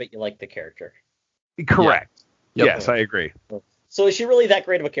bad, but you like the character. Correct. Yeah. Yes, I agree. So is she really that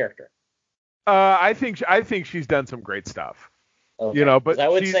great of a character? I think she's done some great stuff. Okay. But I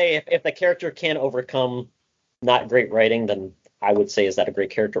would say if the character can overcome not great writing, then I would say, is that a great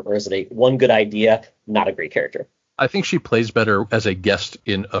character, or is it one good idea, not a great character? I think she plays better as a guest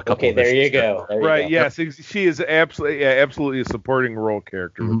in a couple. Okay, there you go. Yes, she is absolutely a supporting role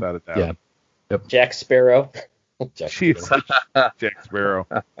character, without a doubt. Yeah. Yep. Jack Sparrow. She's Jack Sparrow.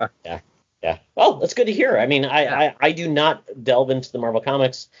 Yeah. Well, that's good to hear. I mean, I do not delve into the Marvel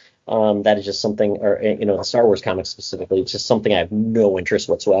comics. That is just something, or the Star Wars comics specifically. It's just something I have no interest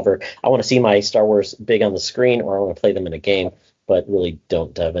whatsoever. I want to see my Star Wars big on the screen, or I want to play them in a game, but really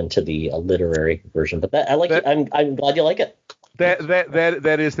don't dive into the literary version. But I like it. I'm glad you like it.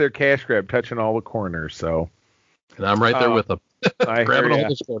 That is their cash grab, touching all the corners. So, and I'm right there with them. Grabbing all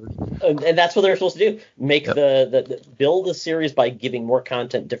the corners. And that's what they're supposed to do. Make the build a series by giving more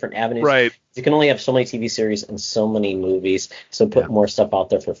content, different avenues. Right. You can only have so many TV series and so many movies. So put more stuff out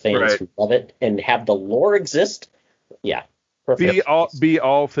there for fans who love it, and have the lore exist. Yeah. Perfect. Be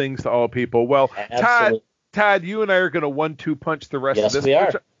all things to all people. Well, Absolutely. Todd, you and I are going to 1-2 punch the rest of this. Yes, we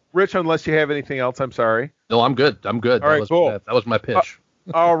are. Rich, unless you have anything else, I'm sorry. No, I'm good. All right, cool. That was my pitch.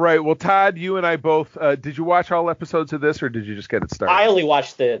 All right. Well, Todd, you and I both. Did you watch all episodes of this, or did you just get it started? I only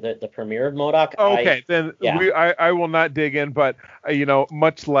watched the premiere of MODOK. Okay, then yeah. I will not dig in, but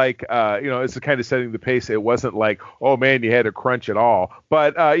much like it's kind of setting the pace. It wasn't like, oh man, you had to crunch it all.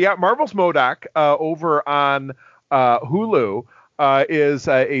 But Marvel's MODOK over on Hulu is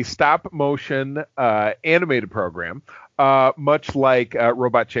a stop motion animated program. Much like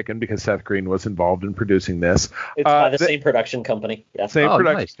Robot Chicken, because Seth Green was involved in producing this. It's by the same production company. Yeah. Same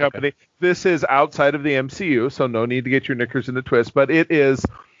production nice. company. Okay. This is outside of the MCU, so no need to get your knickers in a twist. But it is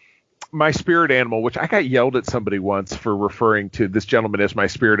my spirit animal, which I got yelled at somebody once for referring to this gentleman as my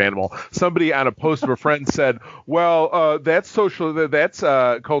spirit animal. Somebody on a post of a friend said, well, that's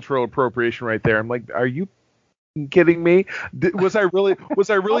cultural appropriation right there. I'm like, are you kidding me? Was I really How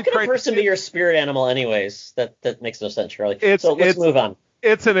can trying a person to be your spirit animal anyways? That makes no sense, Charlie. Let's move on.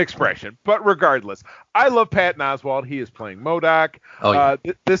 It's an expression, but regardless, I love Patton Oswalt. He is playing MODOK. Oh, yeah.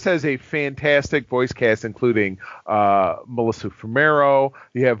 This has a fantastic voice cast, including Melissa Fumero.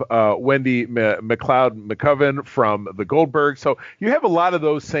 You have Wendy McLeod McCoven from The Goldberg. So you have a lot of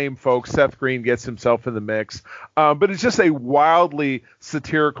those same folks. Seth Green gets himself in the mix, but it's just a wildly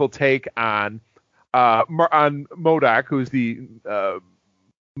satirical take on MODOK, who's the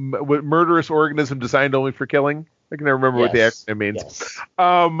murderous organism designed only for killing. I can never remember what the acronym means. Yes.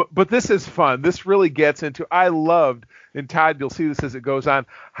 But this is fun. This really gets into, I loved, and Todd, you'll see this as it goes on,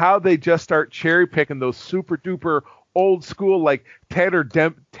 how they just start cherry picking those super duper old school, like Tatter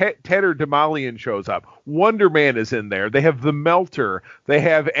Demalian shows up. Wonder Man is in there. They have the Melter. They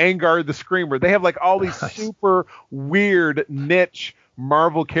have Angar the Screamer. They have like all these super weird niche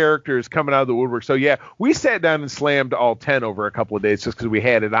Marvel characters coming out of the woodwork. So yeah, we sat down and slammed all 10 over a couple of days just because we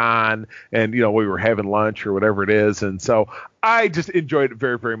had it on and we were having lunch or whatever it is. And so I just enjoyed it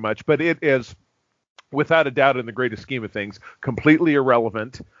very, very much. But it is, without a doubt, in the greatest scheme of things, completely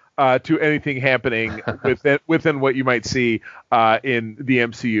irrelevant to anything happening within what you might see in the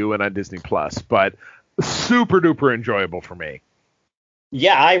MCU and on Disney Plus. But super duper enjoyable for me.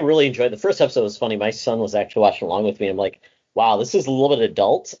 Yeah, I really enjoyed the first episode. Was funny. My son was actually watching along with me. I'm like, wow, this is a little bit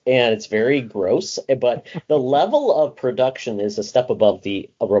adult and it's very gross, but the level of production is a step above the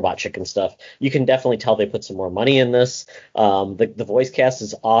Robot Chicken stuff. You can definitely tell they put some more money in this. The voice cast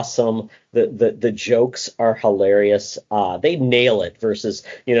is awesome. The jokes are hilarious. They nail it versus,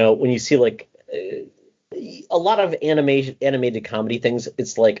 when you see like a lot of animated comedy things,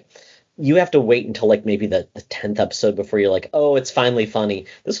 it's like, you have to wait until like maybe the 10th episode before you're like, oh, it's finally funny.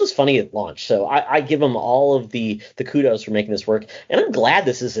 This was funny at launch. So I give them all of the kudos for making this work. And I'm glad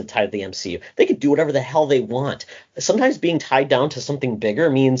this isn't tied to the MCU. They could do whatever the hell they want. Sometimes being tied down to something bigger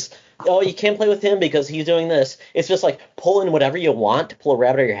means, oh, you can't play with him because he's doing this. It's just like pull in whatever you want to pull a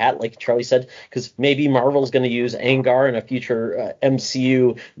rabbit out of your hat, like Charlie said, because maybe Marvel's going to use Angar in a future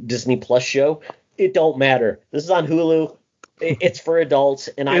MCU Disney Plus show. It don't matter. This is on Hulu. It's for adults,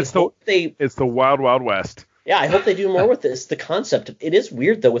 and it's the Wild Wild West. Yeah, I hope they do more with this. The concept. It is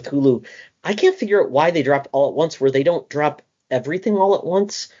weird though with Hulu. I can't figure out why they dropped all at once, where they don't drop everything all at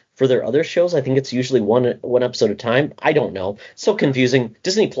once for their other shows. I think it's usually one episode at a time. I don't know. So confusing.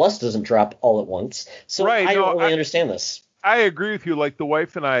 Disney Plus doesn't drop all at once, so right, I don't really understand this. I agree with you. Like, the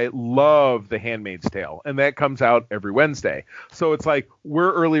wife and I love The Handmaid's Tale, and that comes out every Wednesday. So it's like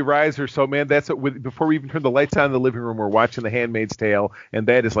we're early risers. So, man, that's before we even turn the lights on in the living room, we're watching The Handmaid's Tale, and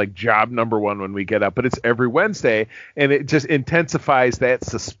that is like job number one when we get up. But it's every Wednesday, and it just intensifies that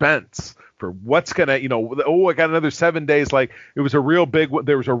suspense for what's gonna, I got another 7 days. Like, there was a real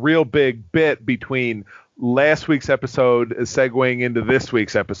big bit between last week's episode segueing into this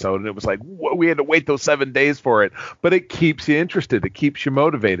week's episode, and it was like, we had to wait those 7 days for it, but it keeps you interested, it keeps you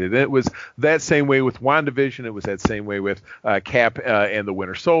motivated. And it was that same way with WandaVision, it was that same way with Cap and the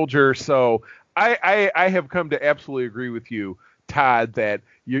Winter Soldier. So I have come to absolutely agree with you, Todd, that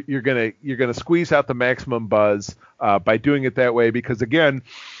you're gonna squeeze out the maximum buzz by doing it that way, because again,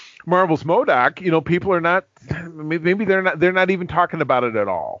 Marvel's MODOK, people are not, maybe they're not even talking about it at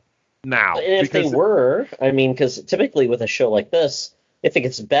all now. And if they were, because typically with a show like this, if it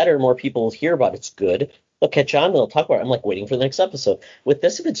gets better, more people will hear about it's good, they'll catch on, they'll talk about it. I'm like waiting for the next episode. With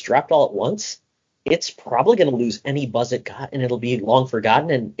this, if it's dropped all at once, it's probably going to lose any buzz it got, and it'll be long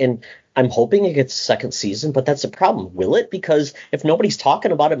forgotten. And I'm hoping it gets a second season, but that's a problem. Will it? Because if nobody's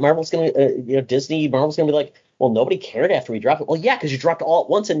talking about it, Marvel's going to, Marvel's going to be like, well, nobody cared after we dropped it. Well, yeah, because you dropped it all at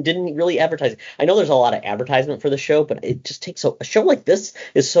once and didn't really advertise it. I know there's a lot of advertisement for the show, but it just takes a show like this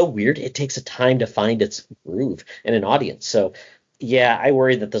is so weird. It takes a time to find its groove and an audience. So, yeah, I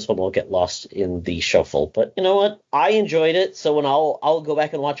worry that this one will get lost in the shuffle. But you know what? I enjoyed it, so I'll go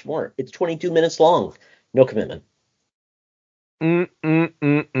back and watch more. It's 22 minutes long. No commitment.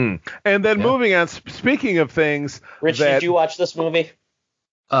 And then moving on, speaking of things Rich, did you watch this movie?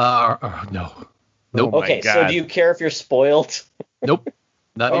 No. Nope. Oh my Okay, so God. do you care if you're spoiled? Nope.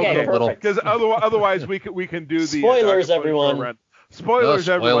 Not Okay, even a little. perfect. Because otherwise we can do the Spoilers, Dr. everyone. Run. Spoilers,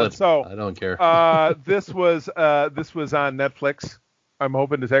 No, spoil everyone. it. So I don't care. this was on Netflix. I'm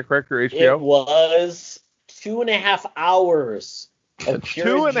hoping, is that correct, or It HBO? was 2.5 hours of pure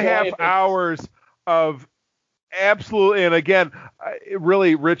 2.5 enjoyment. hours of absolutely, and again,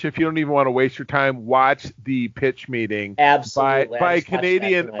 really, Rich, if you don't even want to waste your time, watch the pitch meeting Absolutely. I by just watched that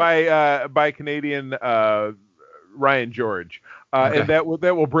Canadian tonight. by Canadian Ryan George, Okay. and that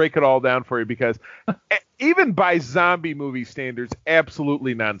will break it all down for you, because even by zombie movie standards,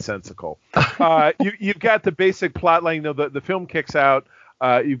 absolutely nonsensical. You've got the basic plot line. The film kicks out.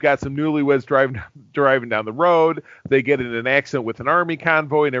 You've got some newlyweds driving down the road. They get in an accident with an army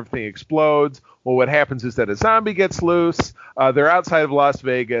convoy, and everything explodes. Well, what happens is that a zombie gets loose. They're outside of Las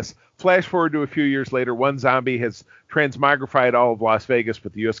Vegas. Flash forward to a few years later, one zombie has transmogrified all of Las Vegas,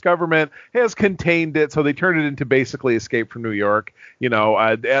 but the U.S. government has contained it, so they turn it into basically Escape from New York.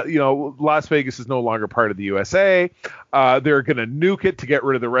 Las Vegas is no longer part of the USA. They're going to nuke it to get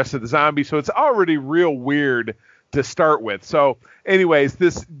rid of the rest of the zombies, so it's already real weird to start with. So anyways,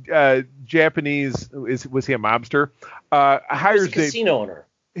 this Japanese, was he a mobster? He was Hires a casino owner.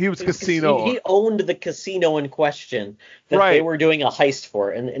 He was casino. He owned the casino in question that Right. they were doing a heist for,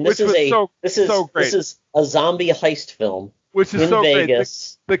 and Which this is was so great. this is a zombie heist film Which is in so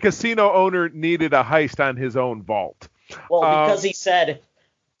Vegas. great. The casino owner needed a heist on his own vault. Well, because he said,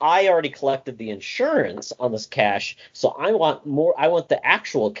 I already collected the insurance on this cash, so I want more. I want the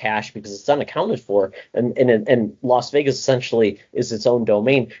actual cash because it's unaccounted for, and Las Vegas essentially is its own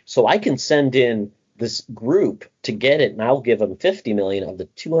domain. So I can send in this group to get it, and I'll give them $50 million of the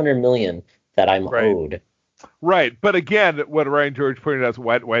 $200 million that I'm Right. owed. Right, but again, what Ryan George pointed out is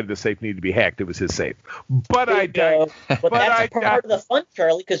why did the safe need to be hacked? It was his safe. But I But that's I- part of the fun,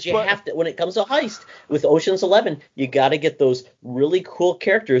 Charlie, because you but- have to, when it comes to heist with Ocean's 11, you got to get those really cool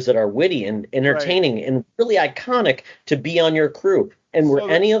characters that are witty and entertaining and really iconic to be on your crew. And were So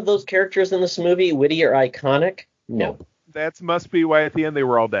any of those characters in this movie witty or iconic? No. that must be why at the end they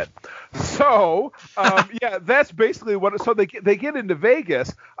were all dead. So yeah, that's basically what. So they get into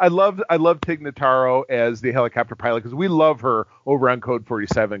Vegas. I love Tig Notaro as the helicopter pilot, because we love her over on Code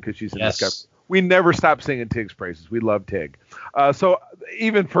 47 because she's in Yes. this guy. We never stop singing Tig's praises. We love Tig. So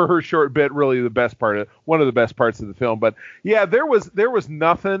even for her short bit, really one of the best parts of the film. But yeah, there was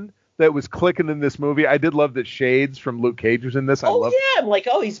nothing that was clicking in this movie. I did love that Shades from Luke Cage was in this. Yeah, I'm like,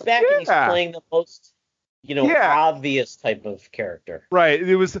 oh, he's back and he's Yeah. playing the most, Yeah. obvious type of character. Right.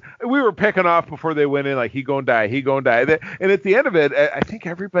 We were picking off before they went in, like, he gonna die. And at the end of it, I think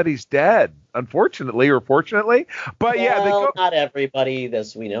everybody's dead, unfortunately or fortunately. But yeah, Well, not everybody,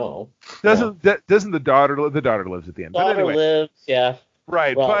 as we know. doesn't the daughter lives at the end. But Daughter anyway, lives, yeah.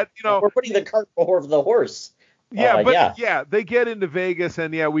 right. Well, but we're putting the cart before the horse. yeah, but yeah. they get into Vegas,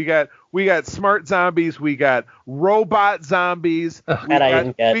 and yeah, we got smart zombies, we got robot zombies,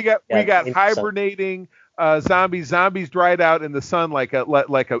 we got hibernating zombies dried out in the sun like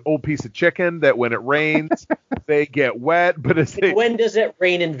an old piece of chicken that when it rains they get wet. But when does it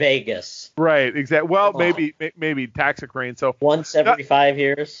rain in Vegas? Right, exactly. Well, Come on. maybe toxic rain. So Once every 5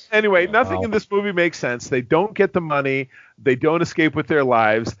 years. anyway, nothing in this movie makes sense. They don't get the money. They don't escape with their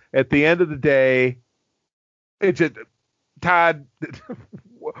lives. At the end of the day, it's just, Todd,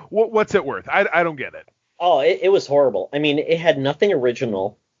 what's it worth? I don't get it. Oh, it was horrible. I mean, it had nothing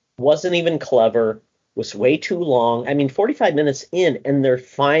original, wasn't even clever, was way too long. I mean, 45 minutes in, and they're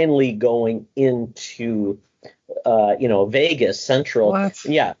finally going into, Vegas Central. What?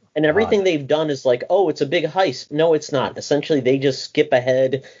 Yeah, and everything they've done is like, oh, it's a big heist. No, it's not. Essentially, they just skip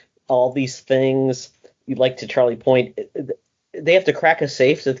ahead all these things. You'd like to Charlie point. They have to crack a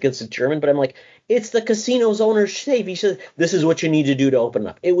safe that gets a German, but I'm like, it's the casino's owner's safe. He said, this is what you need to do to open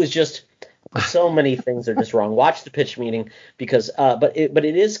up. It was just so many things are just wrong. Watch the pitch meeting because, but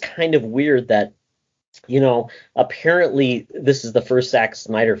it is kind of weird that, apparently this is the first Zack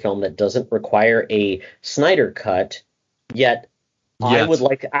Snyder film that doesn't require a Snyder cut. Yet. I would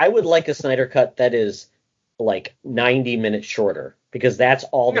like a Snyder cut that is like 90 minutes shorter because that's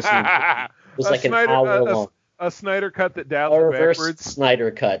all the scenes. It was like an hour long. A Snyder cut that dials A it reverse backwards.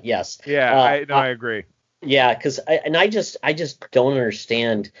 Snyder cut, yes. Yeah, I agree. Yeah, because I just don't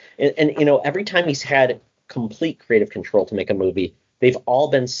understand. And every time he's had complete creative control to make a movie, they've all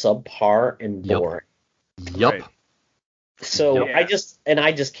been subpar and boring. Yup. Right. So Yeah.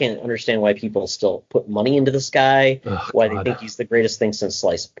 I just can't understand why people still put money into this guy, Oh, why God. they think he's the greatest thing since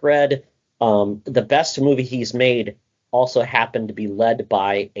sliced bread. The best movie he's made also happened to be led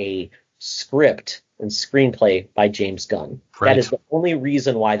by a script and screenplay by James Gunn. Right. That is the only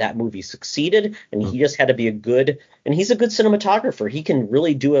reason why that movie succeeded, and he just had to be and he's a good cinematographer. He can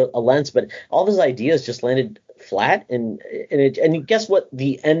really do a lens, but all of his ideas just landed flat, and guess what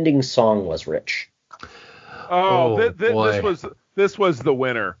the ending song was, Rich? This was the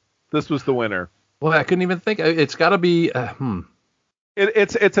winner. This was the winner. Well, I couldn't even think. It's got to be.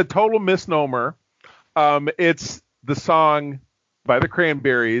 It's a total misnomer. It's the song by the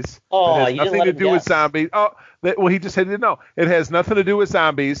Cranberries. Oh, it has nothing to do with zombies. He just said he didn't know. It has nothing to do with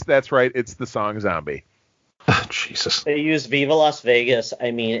zombies. That's right. It's the song Zombie. Jesus. They used Viva Las Vegas.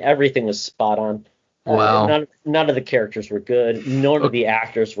 I mean, everything was spot on. Wow. None of the characters were good. None of the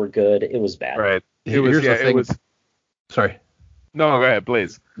actors were good. It was bad. Right. Here's the thing. Sorry. No, go ahead,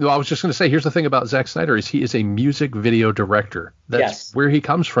 please. No, I was just going to say, here's the thing about Zack Snyder is he is a music video director. That's where he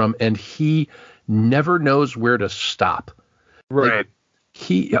comes from, and he never knows where to stop. Right.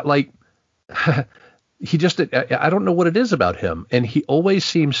 He just, I don't know what it is about him. And he always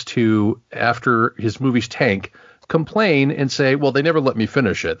seems to, after his movies tank, complain and say, well, they never let me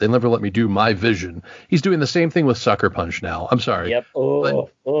finish it. They never let me do my vision. He's doing the same thing with Sucker Punch now. I'm sorry. Yep.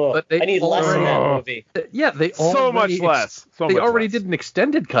 But I need less in that movie. Yeah, they so much less. They already did an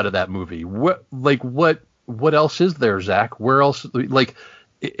extended cut of that movie. What else is there, Zach? Where else?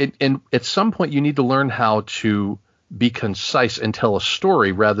 And at some point, you need to learn how to be concise and tell a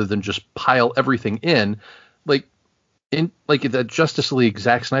story rather than just pile everything in. Like the Justice League,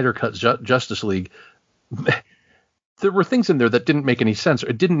 Zack Snyder cut Justice League. There were things in there that didn't make any sense.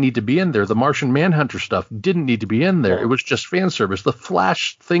 It didn't need to be in there. The Martian Manhunter stuff didn't need to be in there. It was just fan service. The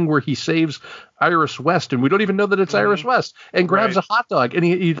Flash thing where he saves Iris West, and we don't even know that it's Iris West, and grabs a hot dog, and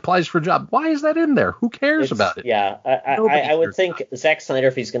he applies for a job. Why is that in there? Who cares about it? Yeah, I would think Zack Snyder,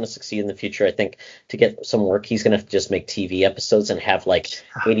 if he's going to succeed in the future, I think to get some work, he's going to just make TV episodes and have like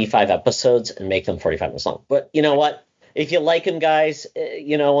 85 episodes and make them 45 minutes long. But you know what? If you like him, guys,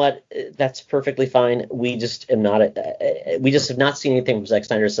 you know what? That's perfectly fine. We just have not seen anything from Zack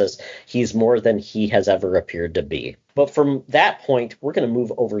Snyder that says he's more than he has ever appeared to be. But from that point, we're going to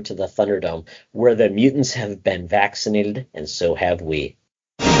move over to the Thunderdome, where the mutants have been vaccinated, and so have we.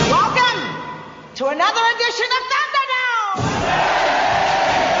 Welcome to another edition of Thunderdome!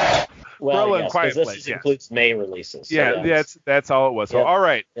 Well, yes, because this includes May releases. So that's all it was. So, all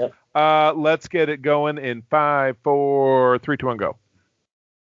right. Yep. Let's get it going in 5, 4, 3, 2, 1, go.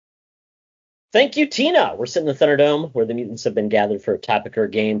 Thank you, Tina. We're sitting in the Thunderdome, where the mutants have been gathered for a topic or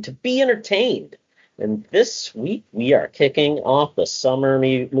game to be entertained. And this week, we are kicking off the summer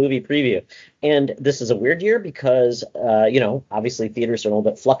movie preview. And this is a weird year because, obviously theaters are a little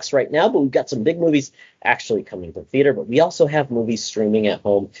bit flux right now, but we've got some big movies actually coming to theater. But we also have movies streaming at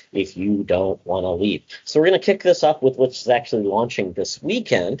home if you don't want to leave. So we're going to kick this up with what's actually launching this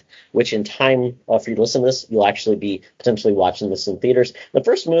weekend, which in time for you to listen to this, you'll actually be potentially watching this in theaters. The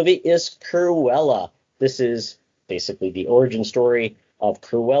first movie is Cruella. This is basically the origin story of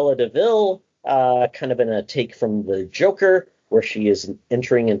Cruella de Vil, kind of in a take from the Joker, where she is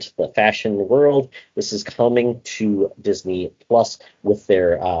entering into the fashion world. This is coming to Disney Plus with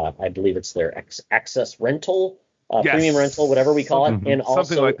their, I believe it's their access rental, premium rental, whatever we call it, and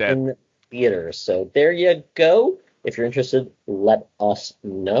also like in theaters. So there you go. If you're interested, let us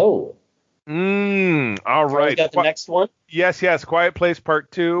know. All right. Got the next one? Yes. Quiet Place Part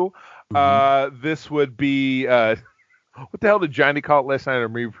 2. This would be... what the hell did Johnny call it last night on a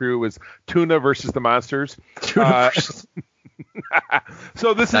review? It was Tuna versus the Monsters.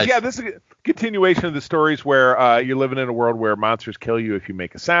 So this is a continuation of the stories where you're living in a world where monsters kill you if you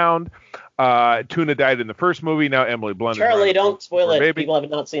make a sound. Tuna died in the first movie. Now Emily Blunt. Charlie, don't spoil it. Baby. People have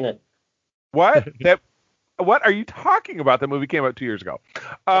not seen it. What? What are you talking about? That movie came out 2 years ago.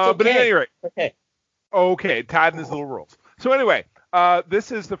 But at any rate. Okay. Todd and his little rules. So anyway.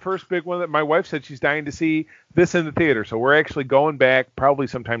 This is the first big one that my wife said she's dying to see this in the theater. So we're actually going back probably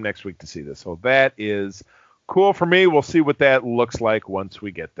sometime next week to see this. So that is cool for me. We'll see what that looks like once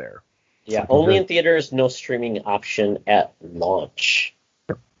we get there. Yeah, only in theaters, no streaming option at launch.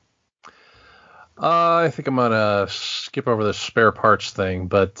 I think I'm going to skip over the spare parts thing,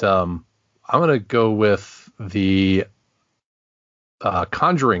 but I'm going to go with the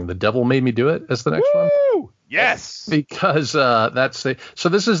Conjuring, The Devil Made Me Do It as the next one. Yes, because this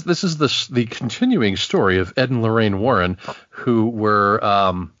is the continuing story of Ed and Lorraine Warren, who were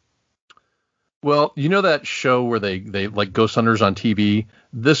that show where they like Ghost Hunters on TV.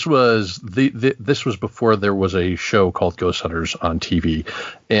 This was this was before there was a show called Ghost Hunters on TV,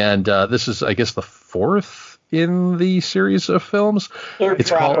 and this is I guess the fourth in the series of films. Third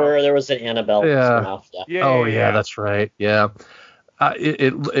proper. There was an Annabelle spinoff. Yeah. That's right. Yeah.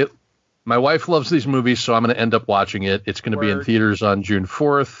 My wife loves these movies, so I'm going to end up watching it. It's going to be in theaters on June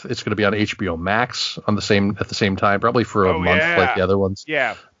 4th. It's going to be on HBO Max at the same time, probably for a month like the other ones.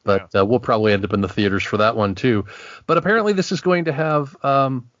 Yeah. But we'll probably end up in the theaters for that one too. But apparently this is going to have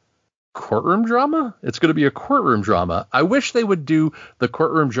courtroom drama. It's going to be a courtroom drama. I wish they would do the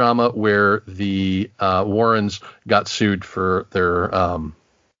courtroom drama where the Warrens got sued for their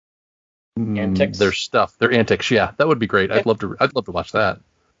antics. Their stuff, their antics. Yeah, that would be great. I'd love to watch that.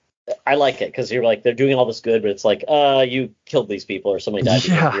 I like it because you're like, they're doing all this good, but it's like, you killed these people or somebody died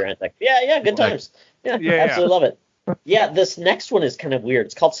because of your antics. Yeah, good times. Yeah, absolutely love it. Yeah, this next one is kind of weird.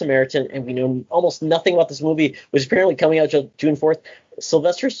 It's called Samaritan, and we know almost nothing about this movie, which is apparently coming out June 4th.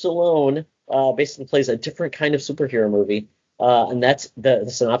 Sylvester Stallone basically plays a different kind of superhero movie, and that's the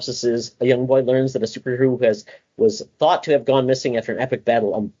synopsis is a young boy learns that a superhero who was thought to have gone missing after an epic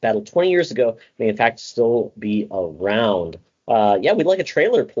battle 20 years ago may in fact still be around. We'd like a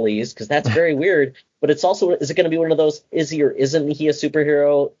trailer, please, because that's very weird. But it's also, is it going to be one of those, is he or isn't he a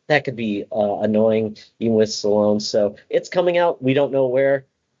superhero? That could be annoying, even with Stallone. So it's coming out. We don't know where,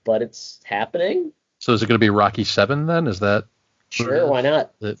 but it's happening. So is it going to be Rocky 7 then? Is that? Sure, why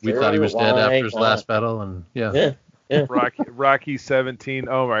not? We thought he was dead after his last battle, and yeah. Rocky 17.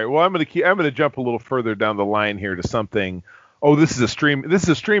 All right. Well, I'm going to jump a little further down the line here to something. Oh, this is a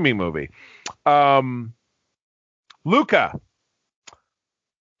streaming movie. Luca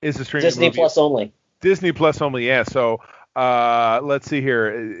is a streaming Disney movie. Plus only. Disney Plus only, yeah. So let's see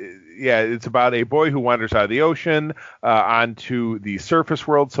here. Yeah, it's about a boy who wanders out of the ocean onto the surface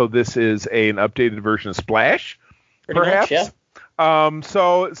world. So this is an updated version of Splash, perhaps. Much, yeah.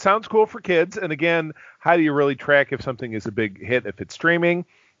 So it sounds cool for kids. And again, how do you really track if something is a big hit if it's streaming?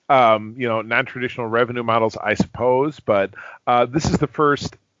 Non-traditional revenue models, I suppose. But this is the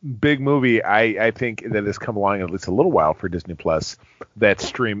first big movie I think that has come along at least a little while for Disney Plus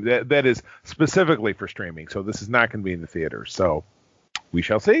that is specifically for streaming. So this is not going to be in the theaters. So we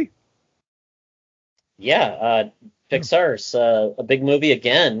shall see. Yeah, Pixar's a big movie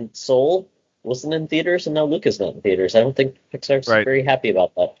again. Soul wasn't in theaters, and now Luca's not in theaters. I don't think Pixar's very happy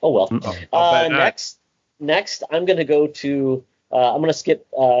about that. Oh well. Next, I'm going to go to. I'm going to skip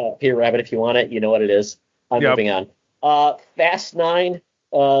Peter Rabbit if you want it. You know what it is. I'm moving on. Fast 9.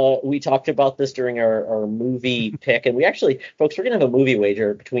 We talked about this during our movie pick, and we're going to have a movie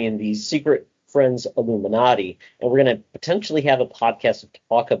wager between the Secret Friends Illuminati, and we're going to potentially have a podcast to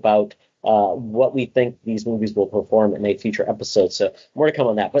talk about what we think these movies will perform in a future episode. So more to come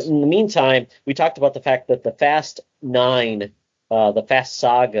on that. But in the meantime, we talked about the fact that the Fast 9, the Fast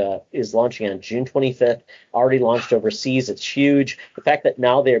Saga, is launching on June 25th, already launched overseas. It's huge. The fact that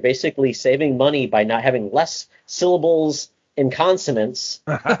now they're basically saving money by not having less syllables and consonants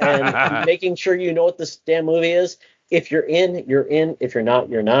and making sure you know what this damn movie is. If you're in, you're in. If you're not,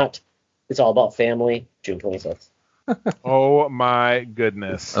 you're not. It's all about family. June 25th. Oh my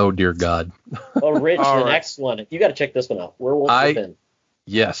goodness. Oh dear God. Oh, Rich, the next one. You got to check this one out. Werewolf Within.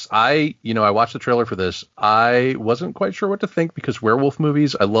 Yes, I watched the trailer for this. I wasn't quite sure what to think because werewolf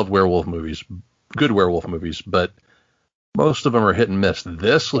movies, I love werewolf movies, good werewolf movies, but most of them are hit and miss.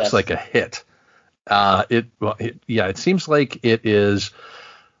 This looks like a hit. It seems like it is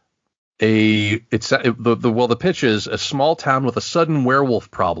the pitch is a small town with a sudden werewolf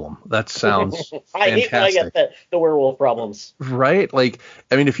problem. That sounds I hate when I get the werewolf problems. Right? Like,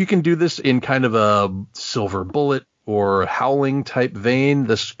 I mean, if you can do this in kind of a Silver Bullet or Howling type vein,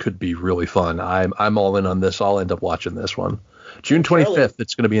 this could be really fun. I'm all in on this. I'll end up watching this one. June 25th,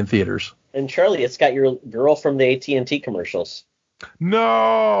 it's going to be in theaters. And Charlie, it's got your girl from the AT&T commercials.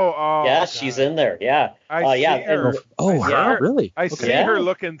 No. Oh, yeah, she's in there. Yeah. I see her. Her? Really? I see her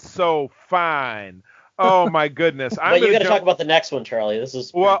looking so fine. Oh my goodness. But you got to talk about the next one, Charlie. This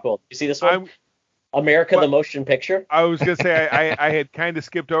is pretty cool. You see this one? America, the Motion Picture. I was gonna say I had kind of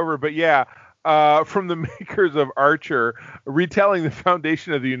skipped over, but yeah. From the makers of Archer, retelling the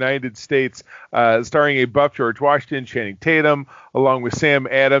foundation of the United States, starring a buff George Washington, Channing Tatum, along with Sam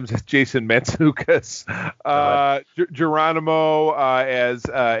Adams as Jason Mantzoukas, Geronimo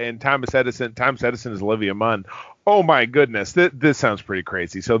and Thomas Edison. Thomas Edison is Olivia Munn. Oh my goodness, this sounds pretty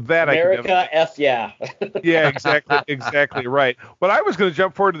crazy. So that America, yeah. Yeah, exactly right. But I was going to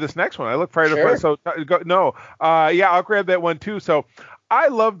jump forward to this next one. I look fired up. So I'll grab that one too. So. I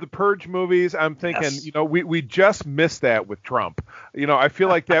love the Purge movies. I'm thinking, we just missed that with Trump. I feel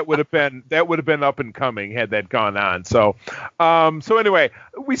like that would have been up and coming had that gone on. So anyway,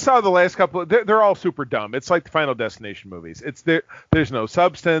 we saw the last couple. They're all super dumb. It's like the Final Destination movies. There's no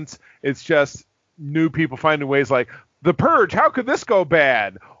substance. It's just new people finding ways like The Purge. How could this go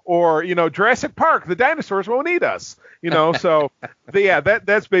bad? Or, Jurassic Park, the dinosaurs won't eat us. So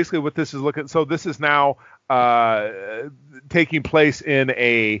that's basically what this is looking. So this is now taking place in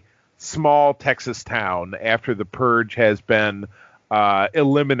a small Texas town after the Purge has been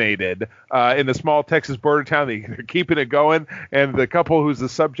eliminated in a small Texas border town. They're keeping it going, and the couple who's the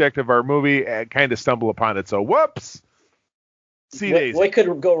subject of our movie kind of stumble upon it. So whoops. What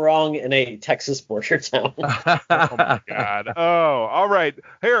could go wrong in a Texas border town? Oh my God. Oh, all right.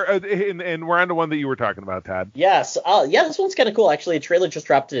 Here, and we're on to one that you were talking about, Todd. Yes. This one's kind of cool. Actually, a trailer just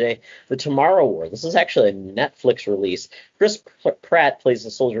dropped today. The Tomorrow War. This is actually a Netflix release. Chris Pratt plays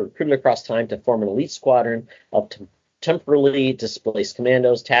a soldier recruited across time to form an elite squadron of temporarily displaced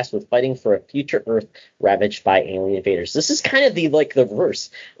commandos tasked with fighting for a future Earth ravaged by alien invaders. This is kind of the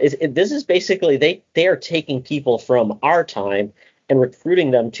reverse. This is basically they are taking people from our time and recruiting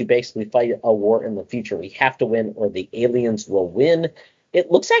them to basically fight a war in the future. We have to win or the aliens will win.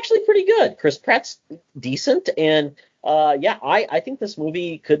 It looks actually pretty good. Chris Pratt's decent, and I think this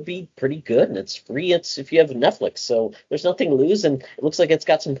movie could be pretty good, and it's free. It's if you have Netflix, so there's nothing to lose, and it looks like it's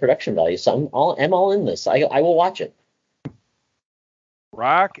got some production value. So I'm all in this. I will watch it.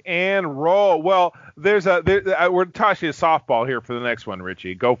 Rock and roll. Well, we're tossing a softball here for the next one,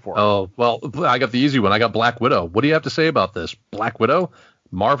 Richie. Go for it. Oh, well, I got the easy one. I got Black Widow. What do you have to say about this? Black Widow?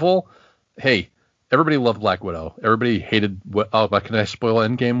 Marvel? Hey, everybody loved Black Widow. Everybody hated. Can I spoil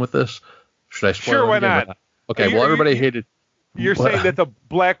Endgame with this? Should I spoil? Sure, why Endgame? not? Okay, well, everybody hated. You're saying that the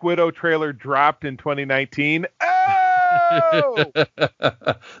Black Widow trailer dropped in 2019? Oh!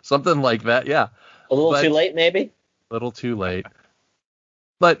 Something like that, yeah. A little too late, maybe? A little too late.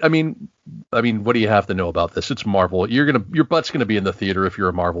 But I mean, what do you have to know about this? It's Marvel. Your butt's gonna be in the theater if you're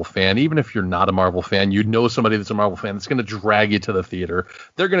a Marvel fan. Even if you're not a Marvel fan, you know somebody that's a Marvel fan that's gonna drag you to the theater.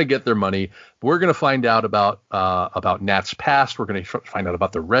 They're gonna get their money. We're gonna find out about Nat's past. We're gonna find out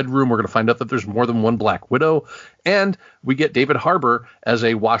about the Red Room. We're gonna find out that there's more than one Black Widow, and we get David Harbour as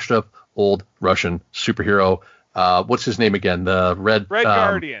a washed-up old Russian superhero. What's his name again? The Red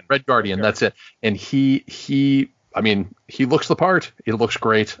Guardian. Red Guardian. That's it. And he looks the part. It looks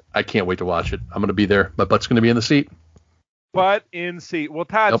great. I can't wait to watch it. I'm going to be there. My butt's going to be in the seat. Butt in seat. Well,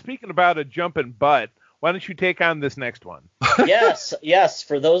 Todd, Speaking about a jumping butt, why don't you take on this next one? Yes.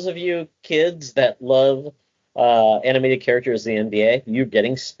 For those of you kids that love animated characters in the NBA, you're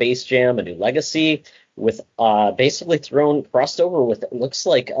getting Space Jam: A New Legacy with basically crossed over with it looks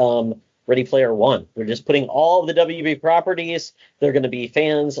like Ready Player One. They're just putting all the WB properties. They're going to be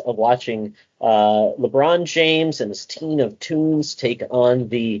fans of watching LeBron James and his team of Toons take on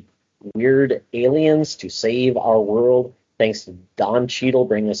the weird aliens to save our world. Thanks to Don Cheadle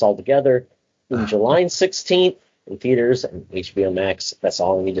bringing us all together. In July 16th in theaters and HBO Max. That's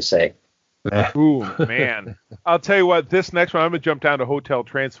all I need to say. Ooh, man. I'll tell you what, this next one, I'm going to jump down to Hotel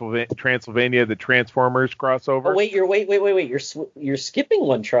Transylvania, the Transformers crossover. Oh, wait. You're skipping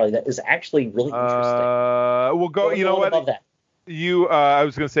one, Charlie. That is actually really interesting. We'll go, you know what? Above that. I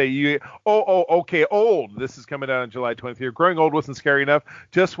was going to say, okay, Old. This is coming out on July 23rd. Growing Old wasn't scary enough.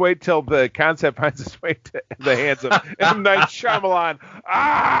 Just wait till the concept finds its way to the hands of M. Night Shyamalan.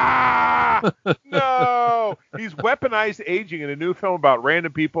 No! He's weaponized aging in a new film about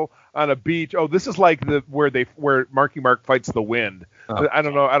random people on a beach. Oh, this is like where Marky Mark fights the wind. Oh, I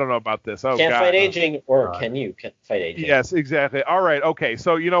don't know about this. Oh, can't God. Fight aging, or can you fight aging? Yes, exactly. All right, okay.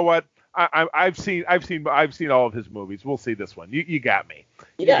 So you know what? I've seen all of his movies. We'll see this one. You got me.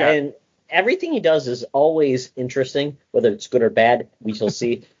 And everything he does is always interesting, whether it's good or bad. We shall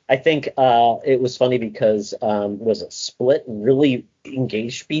see. I think it was funny because was it Split really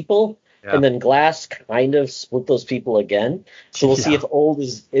engaged people, and then Glass kind of split those people again. So we'll see if Old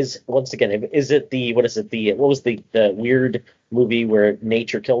is once again. Is it the what was the weird movie where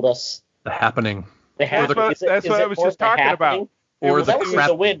nature killed us? The Happening. That's what I was just talking about. Or that was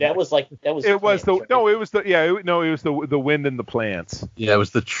the wind. It was the wind and the plants. Yeah, it was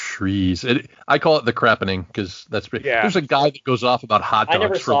the trees. I call it the crappening because that's big. Yeah. There's a guy that goes off about hot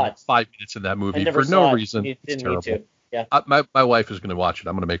dogs for 5 minutes in that movie for no reason. It's terrible. Need to. Yeah. My wife is going to watch it.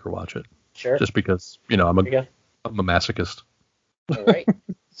 I'm going to make her watch it. Sure. Just because I'm a masochist. All right.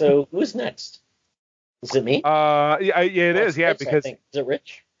 So who's next? Is it me? It is. Yeah, because is it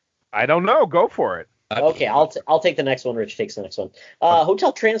Rich? I don't know. Go for it. Okay, I'll take the next one. Rich takes the next one.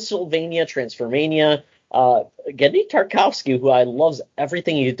 Hotel Transylvania, Transformania. Genndy Tartakovsky, who I loves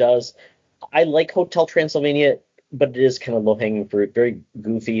everything he does. I like Hotel Transylvania but it is kind of low-hanging fruit, very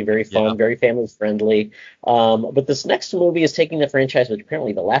goofy, very fun, very family-friendly. But this next movie is taking the franchise, which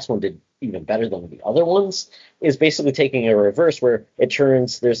apparently the last one did even better than the other ones, is basically taking a reverse where it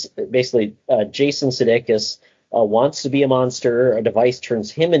turns, there's basically Jason Sudeikis wants to be a monster, a device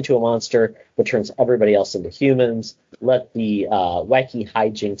turns him into a monster, but turns everybody else into humans. Let the wacky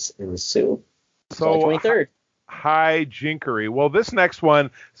hijinks ensue. So July 23rd. High jinkery. Well, this next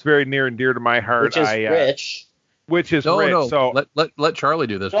one is very near and dear to my heart. Which is Rich. Which is No, Rich. no. So let Charlie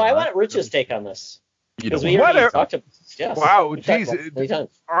do this. So one, I right? want Rich's take on this. You Because don't we want- already talked about this. Yes. wow, We talked geez, about it many times.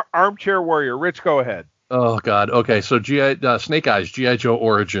 Armchair Warrior. Rich, go ahead. Oh God. Okay, so Snake Eyes G.I. Joe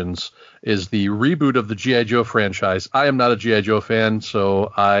Origins is the reboot of the G.I. Joe franchise. I am not a G.I. Joe fan,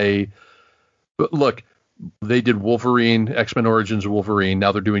 so but look, they did Wolverine, X-Men Origins Wolverine.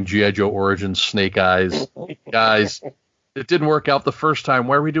 Now they're doing G.I. Joe Origins Snake Eyes. Guys, it didn't work out the first time.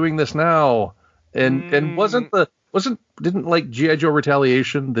 Why are we doing this now? And didn't like G.I. Joe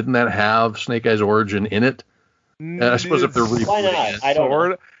Retaliation? Didn't that have Snake Eyes Origin in it? I suppose if they're rebooting Why not? it. I don't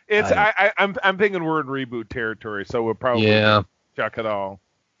know. I'm thinking we're in reboot territory, so we'll probably chuck it all.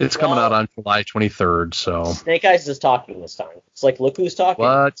 It's coming out on July 23rd, so. Snake Eyes is talking this time. It's like, look who's talking.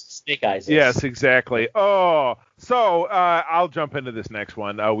 What? Snake Eyes is. Yes, exactly. Oh, so I'll jump into this next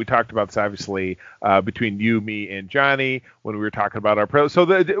one. We talked about this, obviously, between you, me, and Johnny when we were talking about our So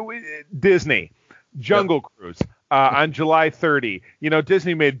Disney, Jungle Cruise. On July 30,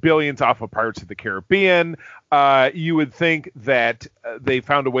 Disney made billions off of Pirates of the Caribbean. You would think that they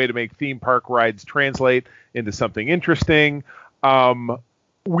found a way to make theme park rides translate into something interesting.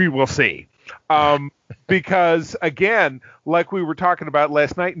 We will see. Because, again, like we were talking about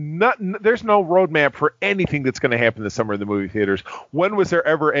last night, there's no roadmap for anything that's going to happen this summer in the movie theaters. When was there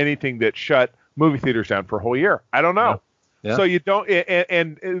ever anything that shut movie theaters down for a whole year? I don't know. Yeah. So you don't,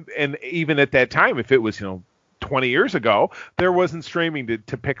 and even at that time, if it was, 20 years ago, there wasn't streaming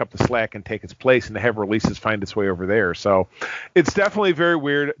to pick up the slack and take its place and to have releases find its way over there. So it's definitely very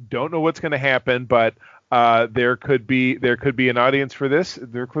weird. Don't know what's going to happen, but there could be an audience for this.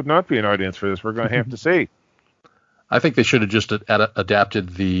 There could not be an audience for this. We're going to have to see. I think they should have just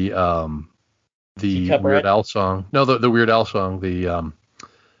adapted the Weird Al song. No, the Weird Al song.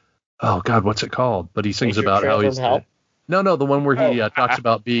 Oh God, what's it called? But he sings about how he's no, the one where he talks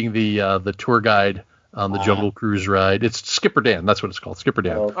about being the tour guide on the Jungle Cruise ride. It's Skipper Dan. That's what it's called, Skipper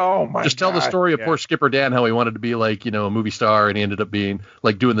Dan. Oh my! Just tell the story of poor Skipper Dan, how he wanted to be like a movie star, and he ended up being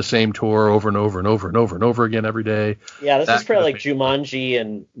like doing the same tour over and over and over and over and over again every day. Yeah, this is probably like Jumanji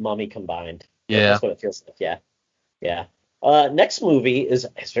and Mummy combined. Yeah, that's what it feels like. Yeah. Next movie is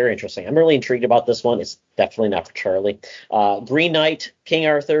very interesting. I'm really intrigued about this one. It's definitely not for Charlie. Green Knight, King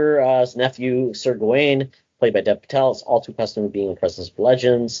Arthur's nephew, Sir Gawain, played by Dev Patel, is all too accustomed to being in the presence of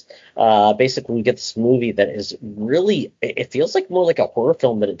legends. Basically, we get this movie that is really, it feels like more like a horror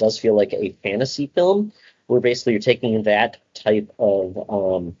film than it does feel like a fantasy film, where basically you're taking that type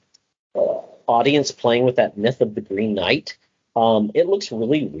of audience playing with that myth of the Green Knight. It looks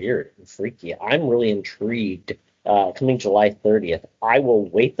really weird and freaky. I'm really intrigued. Coming July 30th. I will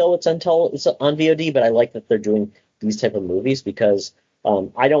wait, though, until it's on VOD, but I like that they're doing these type of movies because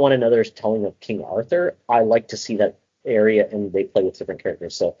I don't want another telling of King Arthur. I like to see that area and they play with different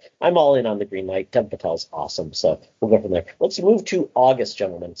characters. So I'm all in on the Green Knight. Dev Patel's awesome. So we'll go from there. Let's move to August,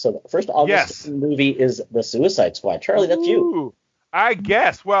 gentlemen. So the first August movie is The Suicide Squad. Charlie, that's you. I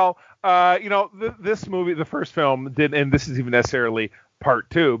guess. Well, this movie, the first film did, and this is even necessarily part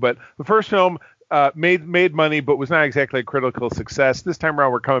two, but the first film made money, but was not exactly a critical success. This time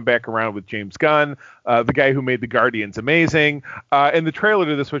around, we're coming back around with James Gunn, the guy who made The Guardians amazing. And the trailer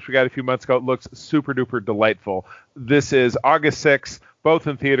to this, which we got a few months ago, looks super duper delightful. This is August 6th, both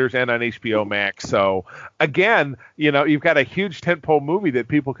in theaters and on HBO Max. So again, you've got a huge tentpole movie that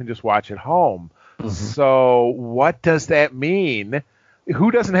people can just watch at home. Mm-hmm. So what does that mean?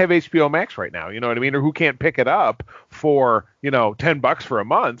 Who doesn't have HBO Max right now? You know what I mean? Or who can't pick it up for, $10 for a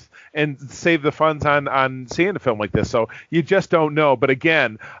month and save the funds on seeing a film like this? So you just don't know. But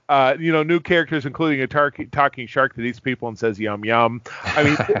again, new characters, including a talking shark that eats people and says, yum, yum. I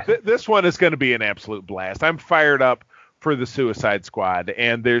mean, this one is going to be an absolute blast. I'm fired up for the Suicide Squad.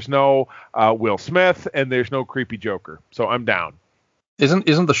 And there's no Will Smith and there's no creepy Joker. So I'm down.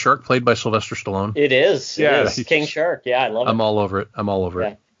 Isn't the shark played by Sylvester Stallone? It is. Yeah. It is. King Shark. Yeah, I love it. I'm all over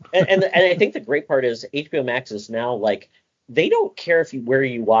it. And I think the great part is HBO Max is now like, they don't care where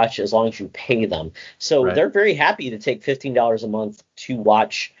you watch as long as you pay them. So They're very happy to take $15 a month to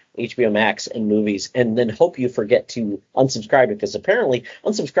watch HBO Max and movies and then hope you forget to unsubscribe, because apparently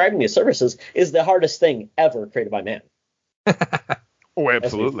unsubscribing to services is the hardest thing ever created by man. Oh,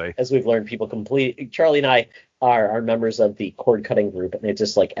 absolutely. As we've learned, people Charlie and I are members of the cord cutting group, and it's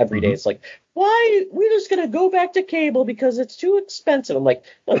just like every day it's like, why we're just gonna go back to cable because it's too expensive. I'm like,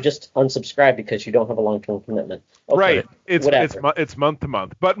 no, just unsubscribe because you don't have a long-term commitment. Okay, right. whatever. It's month to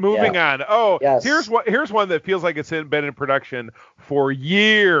month. But moving on. Oh, yes. Here's one that feels like it's been in production for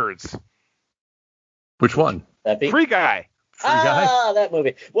years. Which one? That be? Free Guy. That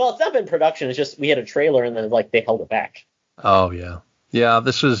movie. Well, it's not been in production. It's just we had a trailer and then like they held it back. Oh yeah. Yeah,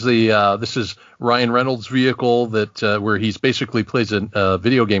 this is Ryan Reynolds' vehicle that where he's basically plays a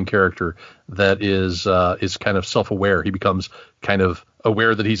video game character that is kind of self-aware. He becomes kind of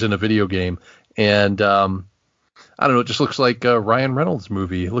aware that he's in a video game, and I don't know. It just looks like a Ryan Reynolds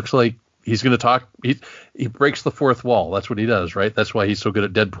movie. It looks like he's going to talk. He breaks the fourth wall. That's what he does, right? That's why he's so good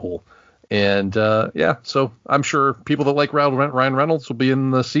at Deadpool. And so I'm sure people that like Ryan Reynolds will be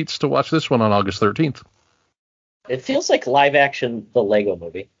in the seats to watch this one on August 13th. It feels like live action the Lego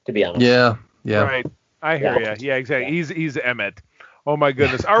movie, to be honest. Yeah. Right. I hear you. Yeah, exactly. He's Emmett. Oh my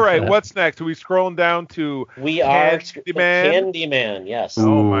goodness. All right, what's next? Are we scrolling down to Candyman? Yes.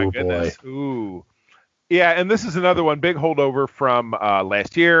 Oh my goodness. Boy. Ooh. Yeah, and this is another one, big holdover from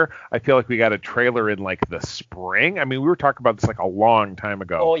last year. I feel like we got a trailer in like the spring. I mean, we were talking about this like a long time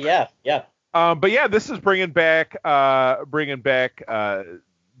ago. Oh yeah. But yeah, this is bringing back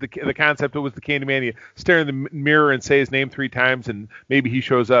the concept. It was the Candyman. You stare in the mirror and say his name 3 times, and maybe he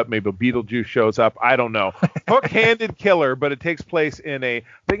shows up. Maybe Beetlejuice shows up. I don't know. Hook-handed killer, but it takes place in an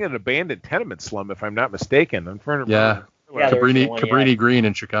abandoned tenement slum, if I'm not mistaken. I'm trying to remember. Cabrini Green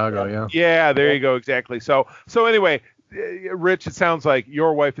in Chicago. Yeah. Yeah, there you go. Exactly. So anyway, Rich, it sounds like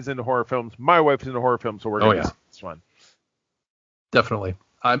your wife is into horror films. My wife is into horror films, so we're going to see this one. Definitely.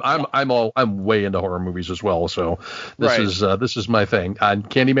 I'm way into horror movies as well, so this is my thing. And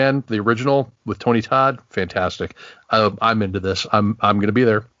Candyman, the original with Tony Todd, fantastic. I'm into this. I'm going to be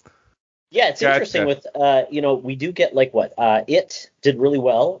there. Yeah, it's interesting with we do get like It did really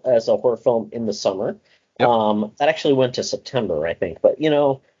well as a horror film in the summer. Yep. That actually went to September, I think. But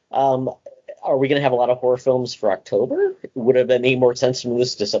are we going to have a lot of horror films for October? Would it have made more sense to move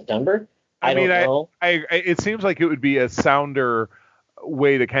this to September? I don't know. It seems like it would be a sounder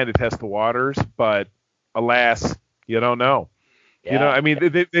way to kind of test the waters, but alas, you don't know. Yeah. I mean,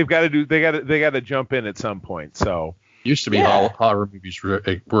 they got to jump in at some point. So used to be horror movies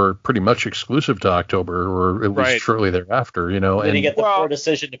were pretty much exclusive to October, or at least shortly thereafter. And then you get the poor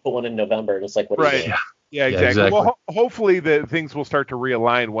decision to put one in November, and it's like, what are you doing? Yeah, exactly. Well, hopefully the things will start to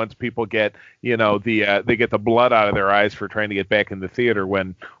realign once people get, they get the blood out of their eyes for trying to get back in the theater.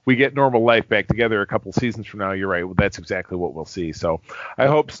 When we get normal life back together a couple seasons from now, you're right. Well, that's exactly what we'll see. So I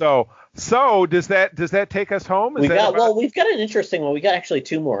hope so. So does that take us home? We've got an interesting one. We got actually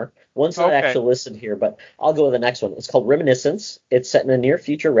 2 more. One's not actually listed here, but I'll go with the next one. It's called Reminiscence. It's set in a near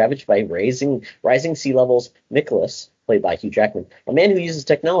future ravaged by rising sea levels. Nicholas, played by Hugh Jackman, a man who uses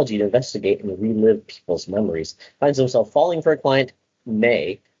technology to investigate and relive people's memories, finds himself falling for a client,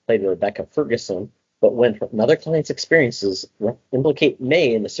 May, played by Rebecca Ferguson. But when another client's experiences implicate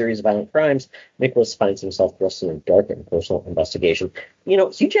May in a series of violent crimes, Nicholas finds himself thrust in a dark and personal investigation.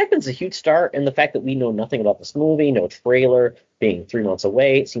 Hugh Jackman's a huge star, and the fact that we know nothing about this movie, no trailer, being 3 months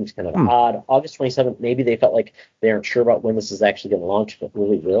away, it seems kind of odd. August 27th, maybe they felt like they aren't sure about when this is actually going to launch, but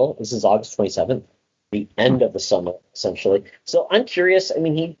really will. This is August 27th. The end of the summer, essentially. So I'm curious. I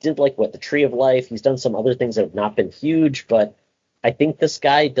mean, he did the Tree of Life. He's done some other things that have not been huge, but I think this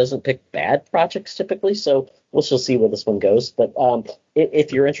guy doesn't pick bad projects typically, so we'll still see where this one goes. But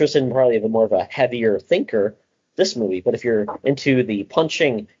if you're interested in probably more of a heavier thinker, this movie. But if you're into the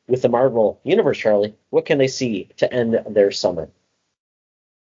punching with the Marvel Universe, Charlie, what can they see to end their summer?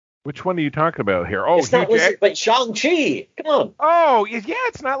 Which one are you talking about here? Oh, it's not listed, but Shang-Chi. Come on. Oh, yeah,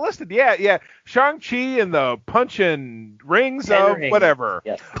 it's not listed. Yeah. Shang-Chi and the punching rings whatever.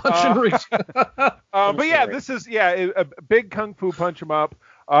 Yes. Punching rings. But yeah, this is a big kung fu punch 'em up.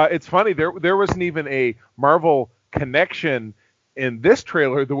 It's funny. There wasn't even a Marvel connection in this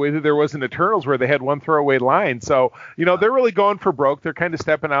trailer the way that there was in Eternals, where they had one throwaway line. So, they're really going for broke. They're kind of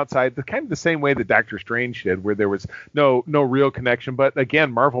stepping outside, kind of the same way that Doctor Strange did, where there was no real connection. But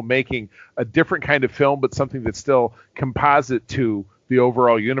again, Marvel making a different kind of film, but something that's still composite to the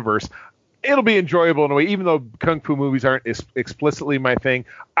overall universe. It'll be enjoyable in a way, even though kung fu movies aren't explicitly my thing.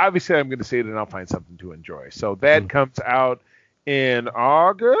 Obviously, I'm going to see it and I'll find something to enjoy. So that comes out in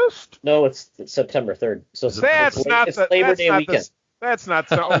August? No, it's September 3rd. So that's not Labor Day weekend. That's not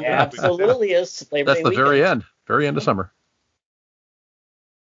so. It absolutely is Labor Day weekend. That's the very end of summer.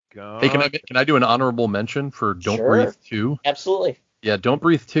 God. Hey, can I do an honorable mention for Don't Breathe 2? Absolutely. Yeah, Don't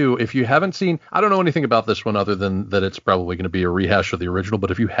Breathe 2. If you haven't seen, I don't know anything about this one other than that it's probably going to be a rehash of the original,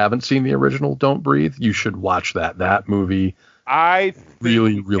 but if you haven't seen the original Don't Breathe, you should watch that. That movie, I think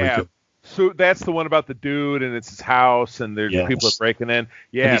really good. So that's the one about the dude and it's his house and there's people breaking in.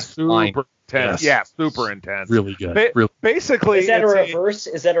 Yeah, super intense. Yes. Yeah, super intense. Really good. Basically, is that a reverse?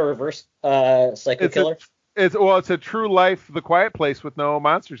 Is that a reverse psycho killer? It's a true life, The Quiet Place with no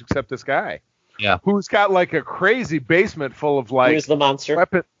monsters except this guy. Yeah. Who's got like a crazy basement full of like Who's the monster?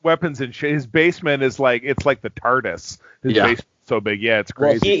 Weapons and shit. His basement is like it's like the TARDIS. His basement's so big. Yeah, it's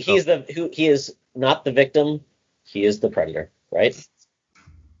crazy. Well, he is not the victim. He is the predator, right?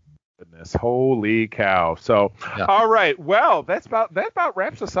 Goodness, holy cow! So, all right. Well, that about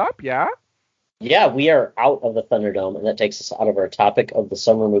wraps us up. Yeah. Yeah, we are out of the Thunderdome, and that takes us out of our topic of the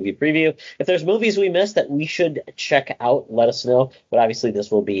summer movie preview. If there's movies we missed that we should check out, let us know. But obviously, this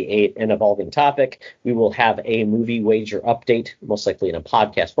will be an evolving topic. We will have a movie wager update, most likely in a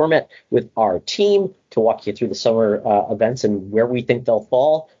podcast format, with our team to walk you through the summer events and where we think they'll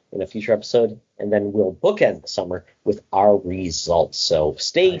fall in a future episode. And then we'll bookend the summer with our results. So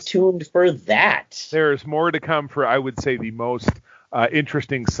stay tuned for that. There's more to come for, I would say, the most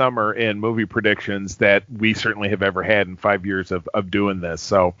interesting summer in movie predictions that we certainly have ever had in 5 years of doing this.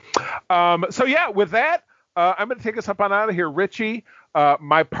 So yeah, with that, I'm going to take us up on out of here. Richie,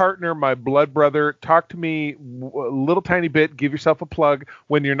 my partner, my blood brother, talk to me a little tiny bit. Give yourself a plug.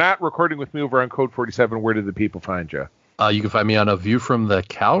 When you're not recording with me over on Code 47, where do the people find you? You can find me on A View from the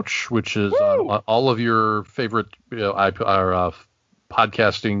Couch, which is on all of your favorite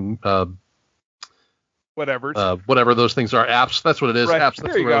podcasting whatever those things are, apps. That's what it is. Right. Apps.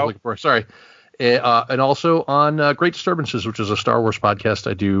 That's what I was looking for. Sorry. And also on Great Disturbances, which is a Star Wars podcast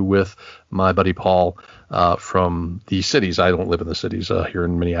I do with my buddy Paul from the cities. I don't live in the cities here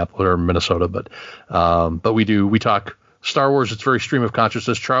in Minneapolis or Minnesota, but we talk Star Wars. It's very stream of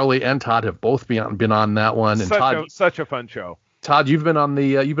consciousness. Charlie and Todd have both been on that one. And such a fun show. Todd, you've been on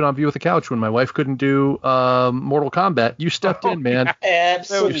View with the Couch when my wife couldn't do Mortal Kombat. You stepped in, man.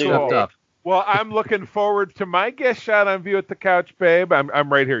 Absolutely. You stepped up. Well, I'm looking forward to my guest shot on View at the Couch, babe.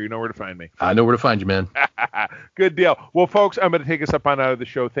 I'm right here. You know where to find me. I know where to find you, man. Good deal. Well, folks, I'm going to take us up on out of the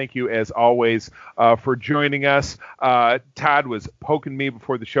show. Thank you, as always, for joining us. Todd was poking me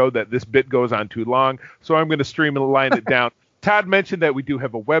before the show that this bit goes on too long, so I'm going to streamline it down. Todd mentioned that we do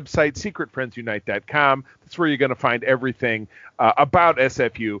have a website, secretfriendsunite.com. That's where you're going to find everything about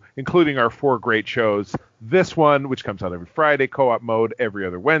SFU, including our 4 great shows. This one, which comes out every Friday, Co-op Mode every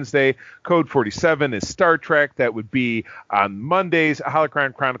other Wednesday. Code 47 is Star Trek. That would be on Mondays.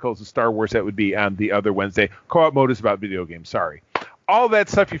 Holocron Chronicles of Star Wars. That would be on the other Wednesday. Co-op Mode is about video games. Sorry. All that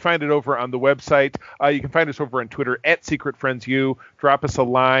stuff, you find it over on the website. You can find us over on Twitter at SecretFriendsU. Drop us a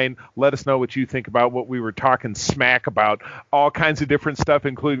line. Let us know what you think about what we were talking smack about. All kinds of different stuff,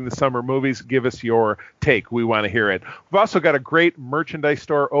 including the summer movies. Give us your take. We want to hear it. We've also got a great merchandise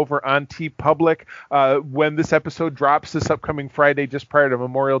store over on TeePublic. When this episode drops this upcoming Friday, just prior to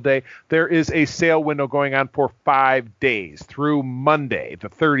Memorial Day, there is a sale window going on for 5 days through Monday, the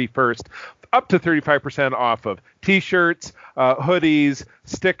 31st. Up to 35% off of T-shirts, hoodies,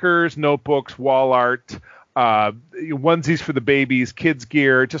 stickers, notebooks, wall art, onesies for the babies, kids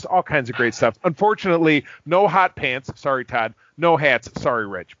gear, just all kinds of great stuff. Unfortunately, no hot pants. Sorry, Todd. No hats. Sorry,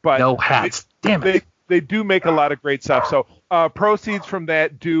 Rich. But no hats. Damn it. They do make a lot of great stuff. So proceeds from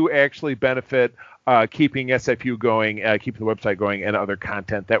that do actually benefit keeping SFU going, keeping the website going, and other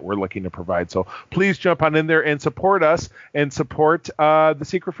content that we're looking to provide. So please jump on in there and support us and support the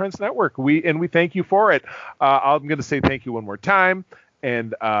Secret Friends Network. We thank you for it. I'm going to say thank you one more time.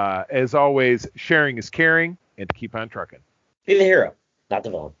 And as always, sharing is caring, and to keep on trucking. Be the hero, not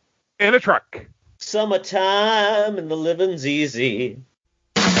the villain. In a truck. Summertime and the living's easy.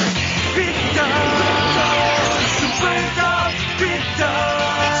 Big guns,